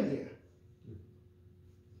has put him here.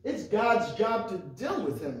 It's God's job to deal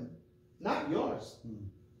with him, not yours.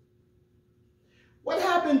 What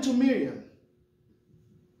happened to Miriam?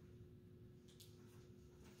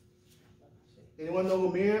 Anyone know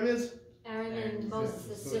who Miriam is? Aaron and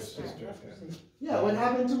Moses' sister. Yeah, what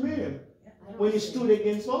happened to Miriam when he stood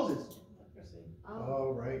against Moses?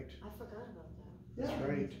 Oh, right. I forgot about that. That's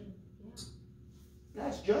right.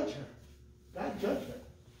 God's judged her. God judged her.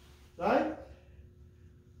 Right?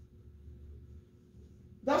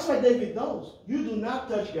 That's what David knows. You do not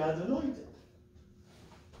touch God's anointed.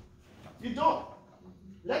 You don't.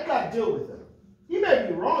 Let God deal with them. He may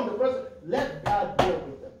be wrong, the person. Let God deal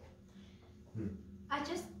with them. I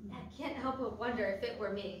can't help but wonder if it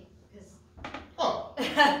were me. Because Oh.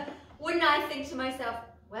 wouldn't I think to myself,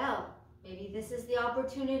 well, maybe this is the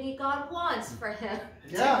opportunity God wants for him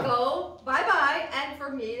to go bye-bye and for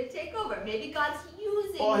me to take over. Maybe God's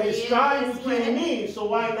using Or me he's trying to in kill this way. me, so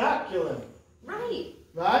why not kill him? Right.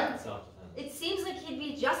 Right? It seems like he'd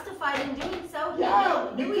be justified in doing so.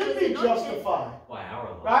 Yeah, He you knew he could was be anointed. justified. By our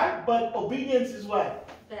law. Right? But obedience is what?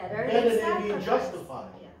 Better Than being sacrifice. justified.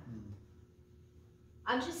 Yeah.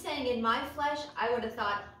 I'm just saying, in my flesh, I would have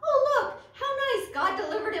thought, oh, look, how nice. God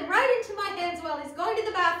delivered him right into my hands while he's going to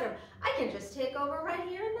the bathroom. I can just take over right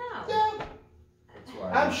here and now. Yeah. That's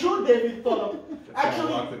why I'm sure David thought of,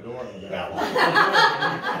 actually lock actually, the door in the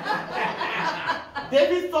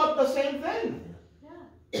David thought the same thing.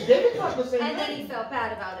 Yeah. David thought the same And then thing. he felt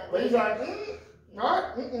bad about it But he's later. like, all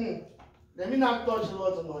right, let me not touch the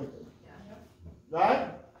Lord's anointed.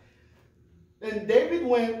 Right? Then David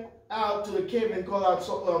went out to the cave and called out,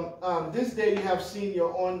 so, this day you have seen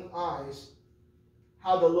your own eyes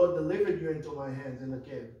how the Lord delivered you into my hands in the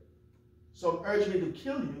cave. Some urged me to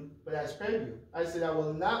kill you, but I spared you. I said, I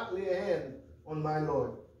will not lay a hand on my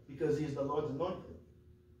Lord, because he is the Lord's anointed.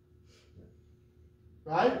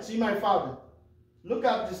 Right? See, my father, look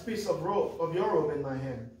at this piece of your robe in my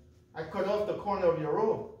hand. I cut off the corner of your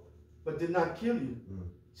robe, but did not kill you.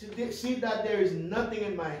 See that there is nothing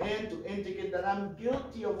in my hand to indicate that I'm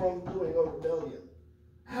guilty of wrongdoing or rebellion.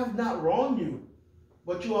 I have not wronged you,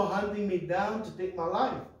 but you are hunting me down to take my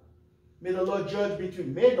life. May the Lord judge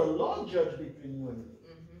between you and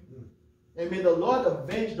me. And may the Lord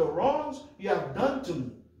avenge the wrongs you have done to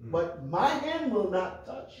me. But my hand will not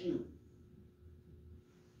touch you.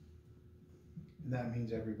 And that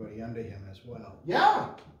means everybody under him as well.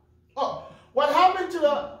 Yeah. Oh, what happened to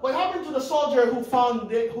the soldier who found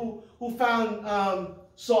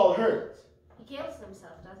Saul hurt? He kills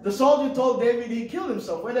himself, doesn't he? The soldier told David he killed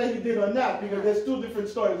himself, whether he did or not, because there's two different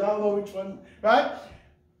stories. I don't know which one, right?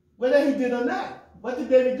 Whether he did or not. What did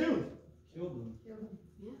David do? Killed him.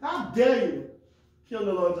 How dare you kill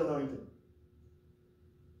the Lord's anointed?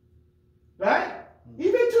 Right?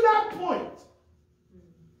 Even to that point.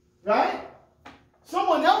 Right?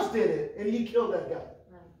 Someone else did it, and he killed that guy.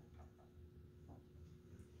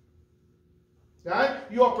 Right?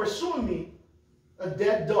 You are pursuing me, a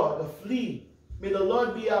dead dog, a flea. May the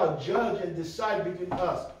Lord be our judge and decide between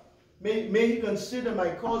us. May he consider my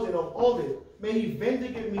cause and uphold it. May he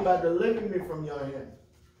vindicate me by delivering me from your hand.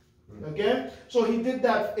 Okay? So he did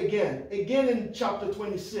that again. Again in chapter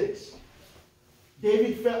 26.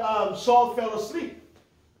 Saul fell asleep.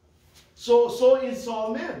 So is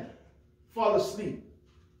Saul men fall asleep.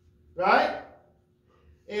 Right?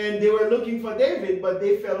 And they were looking for David, but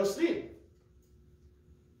they fell asleep.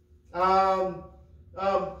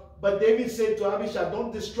 But David said to Abishai,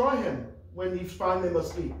 don't destroy him when he found him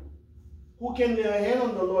asleep. Who can lay a hand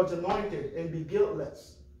on the Lord's anointed and be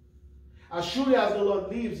guiltless? As surely as the Lord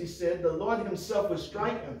lives, he said, the Lord himself will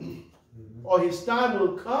strike him. Or his time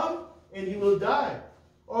will come and he will die.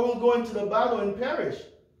 Or will go into the battle and perish.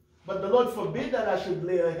 But the Lord forbid that I should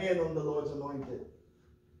lay a hand on the Lord's anointed.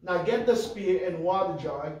 Now get the spear and water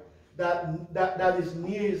jar that is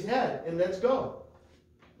near his head, and let's go.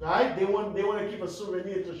 Right? They want to keep a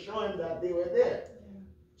souvenir to show him that they were there.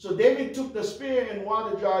 So David took the spear and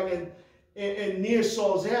water jar and near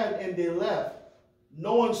Saul's head, and they left.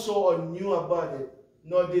 No one saw or knew about it,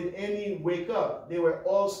 nor did any wake up. They were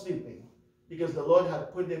all sleeping, because the Lord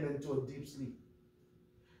had put them into a deep sleep.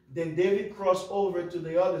 Then David crossed over to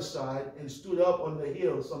the other side and stood up on the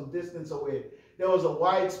hill some distance away. There was a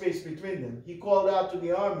wide space between them. He called out to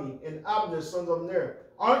the army, and Abner, son of Ner,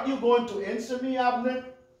 aren't you going to answer me, Abner?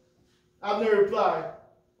 Abner replied,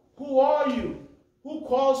 who are you? Who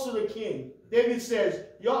calls to the king? David says,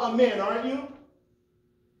 you're a man, aren't you?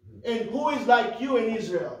 And who is like you in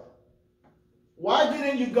Israel? Why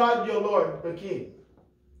didn't you guard your Lord, the king?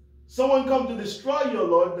 Someone come to destroy your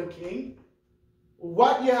Lord, the king.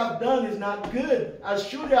 What you have done is not good. As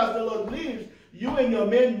surely as the Lord lives, you and your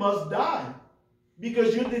men must die,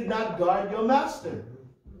 because you did not guard your master,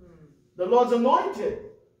 the Lord's anointed.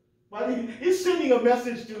 But he's sending a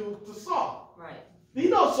message to Saul. Right. He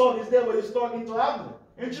knows Saul is there when he's talking to Abner.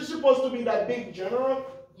 Aren't you supposed to be that big general?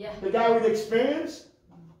 Yeah. The guy with experience?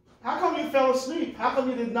 How come you fell asleep? How come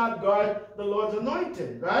you did not guard the Lord's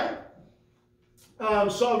anointed, right?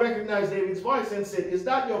 Saul recognized David's voice and said, is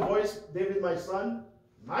that your voice, David, my son?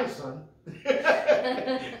 My son?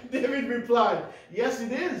 David replied, yes,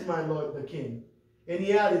 it is, my lord, the king. And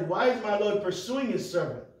he added, why is my lord pursuing his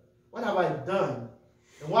servant? What have I done?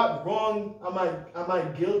 And what wrong am I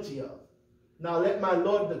guilty of? Now let my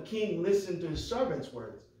lord, the king, listen to his servant's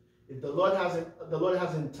words. If the Lord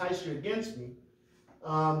has enticed you against me,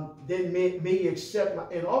 then may he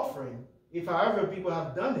accept an offering. If however people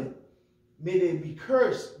have done it, may they be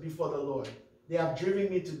cursed before the Lord. They have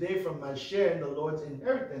driven me today from my share in the Lord's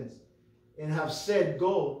inheritance, and have said,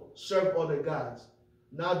 go, serve other gods.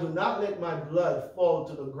 Now do not let my blood fall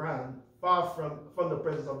to the ground, far from the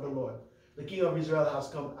presence of the Lord. The king of Israel has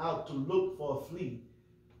come out to look for a flea,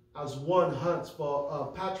 as one hunts for a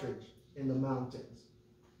partridge in the mountains.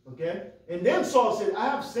 Okay? And then Saul said, I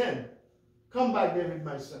have sinned. Come back, David,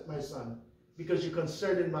 my son, because you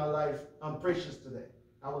considered my life precious today.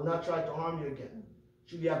 I will not try to harm you again.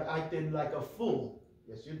 Should you have acted like a fool?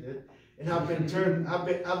 Yes, you did. And I've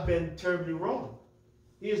been terribly wrong.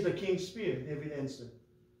 Here's the king's spear, David answered.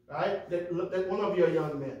 Right? That one of your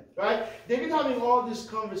young men. Right? David having all this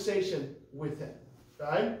conversation with him.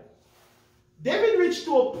 Right? David reached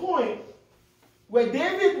to a point where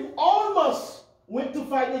David almost went to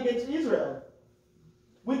fight against Israel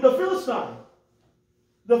with the Philistine.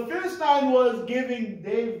 The Philistine was giving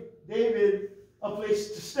David a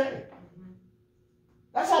place to stay.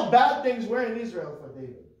 That's how bad things were in Israel for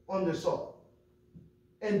David under Saul.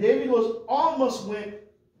 And David almost went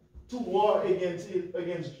to war against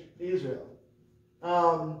Israel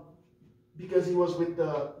because he was with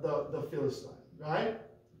the Philistine, right?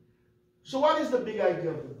 So what is the big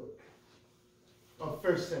idea of the book of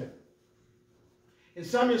 1 Samuel? And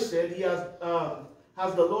Samuel said he has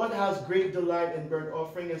As the Lord has great delight in burnt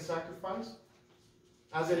offering and sacrifice,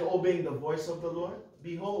 as in obeying the voice of the Lord,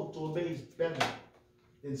 behold, to obey is better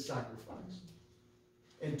than sacrifice,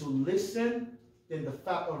 and to listen than the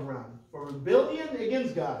fat of ram. For rebellion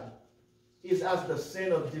against God is as the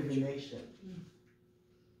sin of divination.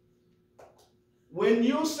 When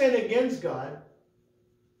you sin against God,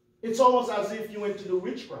 it's almost as if you went to do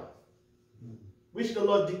witchcraft, which the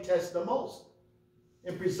Lord detests the most.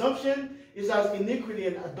 And presumption is as iniquity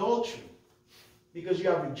and adultery, because you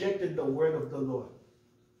have rejected the word of the Lord.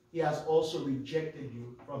 He has also rejected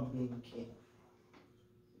you from being king.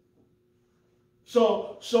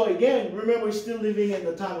 So again, remember, we're still living in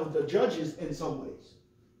the time of the judges in some ways.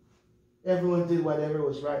 Everyone did whatever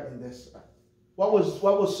was right in their sight. What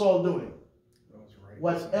was Saul doing?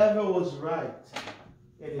 Whatever was right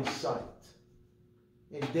in his sight.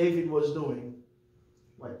 And David was doing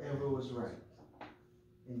whatever was right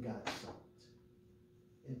in God's sight.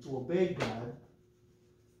 And to obey God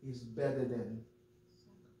is better than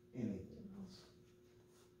anything else.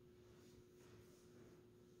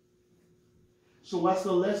 So what's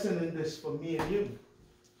the lesson in this for me and you?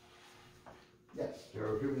 Yes. There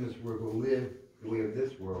are people in this world who live the way of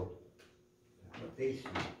this world, what they see.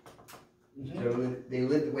 So they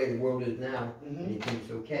live the way the world is now, and they think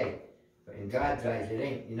it's okay. But in God's eyes, it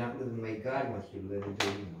ain't. You're not living the way God wants you to live and do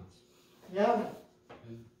what He wants. Yeah.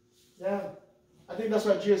 Yeah. I think that's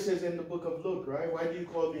what Jesus says in the book of Luke, right? Why do you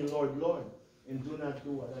call me Lord, Lord, and do not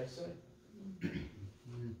do what I say?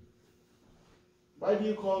 Why do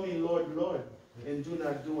you call me Lord, Lord, and do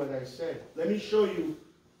not do what I say? Let me show you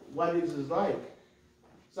what it is like.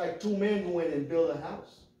 It's like two men who went and built a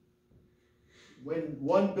house. When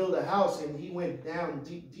one built a house and he went down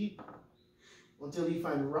deep, deep until he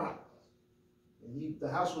found rock. And the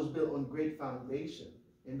house was built on great foundation.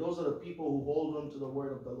 And those are the people who hold on to the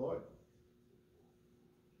word of the Lord.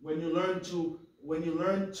 When you learn to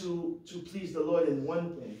please the Lord in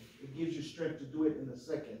one thing, it gives you strength to do it in the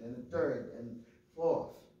second and the third and fourth.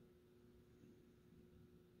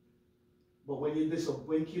 But when you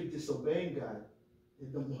keep disobeying God,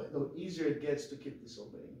 the easier it gets to keep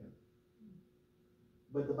disobeying Him.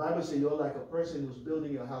 But the Bible says you're like a person who's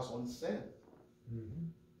building your house on sand.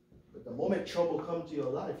 But the moment trouble comes to your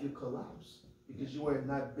life, you collapse because you were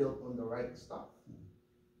not built on the right stuff.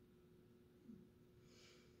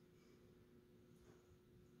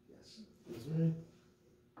 Yes.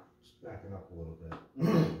 Just backing up a little bit.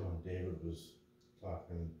 David was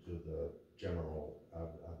talking to the general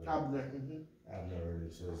Abner, and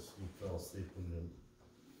he says he fell asleep when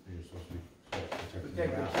he was supposed to be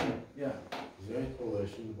protecting the king. Yeah. Is there any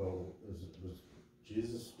correlation about was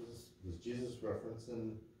Jesus referencing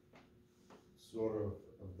sort of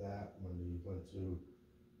that when he went to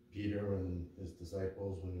Peter and his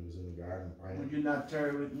disciples when he was in the garden praying? Would you not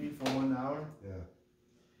tarry with me for 1 hour? Yeah.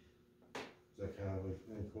 Is that kind of like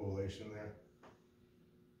any correlation there?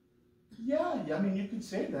 Yeah, I mean, you could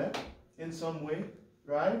say that in some way,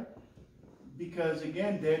 right? Because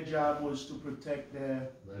again, their job was to protect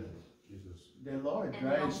their Lord, and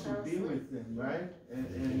right? It's to be with them, right? And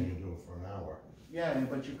they didn't even do it for an hour. Yeah,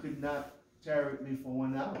 but you could not tarry with me for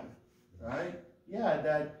 1 hour, right? Yeah,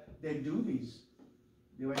 that their duties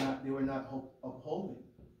they were not upholding.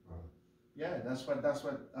 Yeah, that's what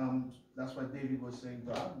David was saying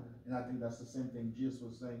to Abner, and I think that's the same thing Jesus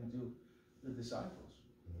was saying to the disciples,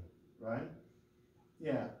 right?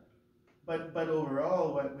 Yeah, but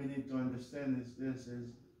overall, what we need to understand is this: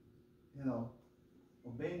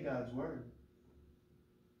 obeying God's word.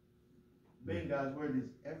 Obeying God's word is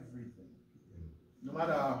everything. No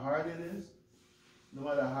matter how hard it is, no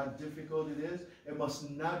matter how difficult it is, it must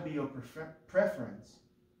not be your preference.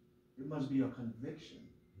 It must be your conviction.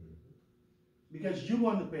 Because you're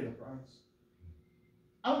going to pay the price.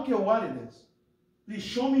 I don't care what it is. Please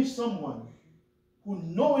show me someone who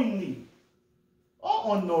knowingly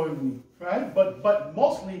or unknowingly, right? But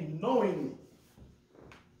mostly knowingly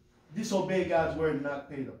disobey God's word and not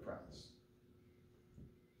pay the price.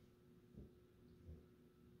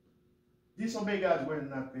 Disobey God's word and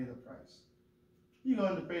not pay the price. You're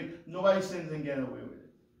going to pay. Nobody sins and get away with it.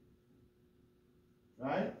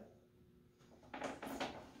 Right?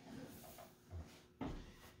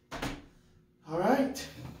 All right.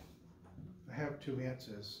 I have two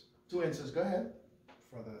answers. Two answers. Go ahead.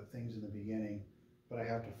 For the things in the beginning, but I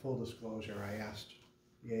have to full disclosure. I asked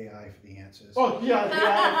the AI for the answers. Oh yeah, the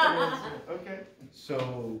AI for the answer. Okay.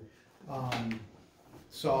 So,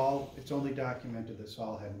 Saul. It's only documented that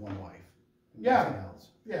Saul had one wife. Yeah. Nothing else.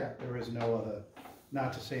 Yeah. There is no other.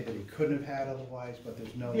 Not to say that he couldn't have had other wives, but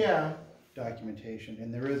there's no. Yeah. documentation,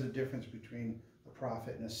 and there is a difference between a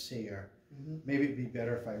prophet and a seer. Maybe it'd be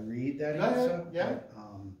better if I read that answer. Yeah. But,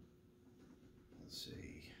 let's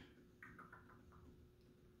see.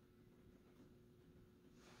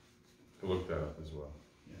 I looked that up as well.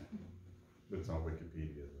 Yeah. But it's on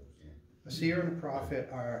Wikipedia though. A seer and a prophet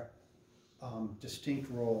are distinct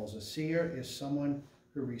roles. A seer is someone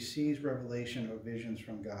who receives revelation or visions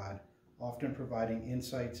from God, often providing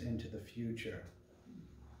insights into the future.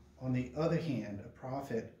 On the other hand, a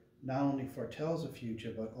prophet not only foretells the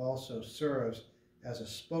future, but also serves as a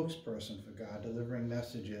spokesperson for God, delivering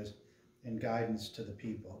messages and guidance to the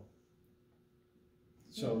people.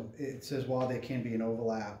 So it says while there can be an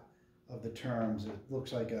overlap of the terms, it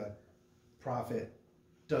looks like a prophet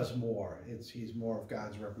does more. He's more of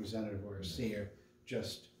God's representative, where a seer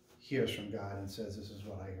just hears from God and says, this is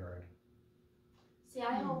what I heard. See,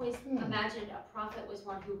 I always imagined a prophet was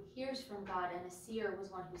one who hears from God and a seer was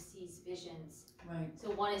one who sees visions. Right.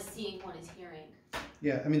 So one is seeing, one is hearing.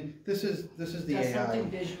 Yeah, I mean, this is the That's AI. something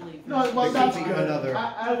visually. No, well, that's good. Another...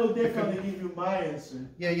 I will definitely give you my answer.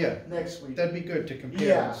 Yeah. Next week. That'd be good to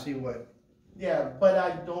compare and see what. Yeah, but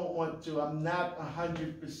I don't want to. I'm not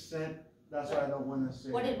 100%. That's why I don't want to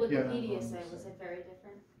say. What did Wikipedia say? Was it very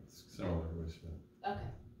different? Similar to what Okay.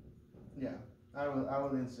 Yeah, I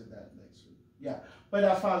will answer that next week. Yeah, but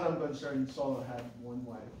as far as I'm concerned, Saul had one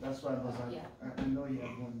wife. That's why I was like, I know he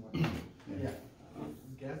had one wife. Yeah.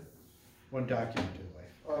 Okay. One documented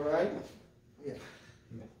wife. All right. Yeah.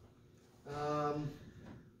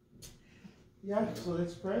 Yeah. So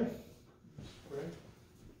let's pray. Let's pray.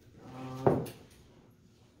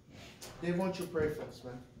 Dave, won't you pray for us,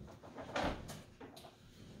 man?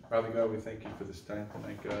 Father God, we thank you for this time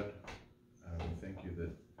tonight, God. We thank you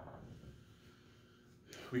that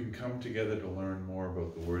we can come together to learn more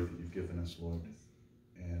about the word that you've given us, Lord.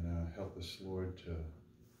 And help us, Lord, to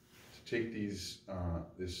take this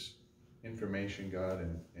information, God,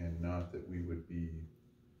 and not that we would be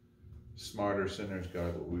smarter sinners,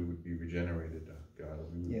 God, but we would be regenerated, God.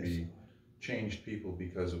 We would be changed people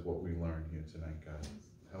because of what we learned here tonight, God.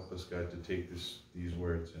 Help us, God, to take these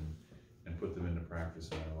words and put them into practice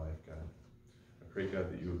in our life, God. I pray, God,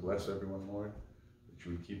 that you would bless everyone, Lord, that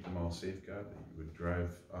you would keep them all safe, God, that you would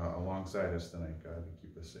drive alongside us tonight, God, and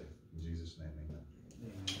keep us safe. In Jesus' name,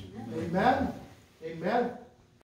 amen. Amen. Amen.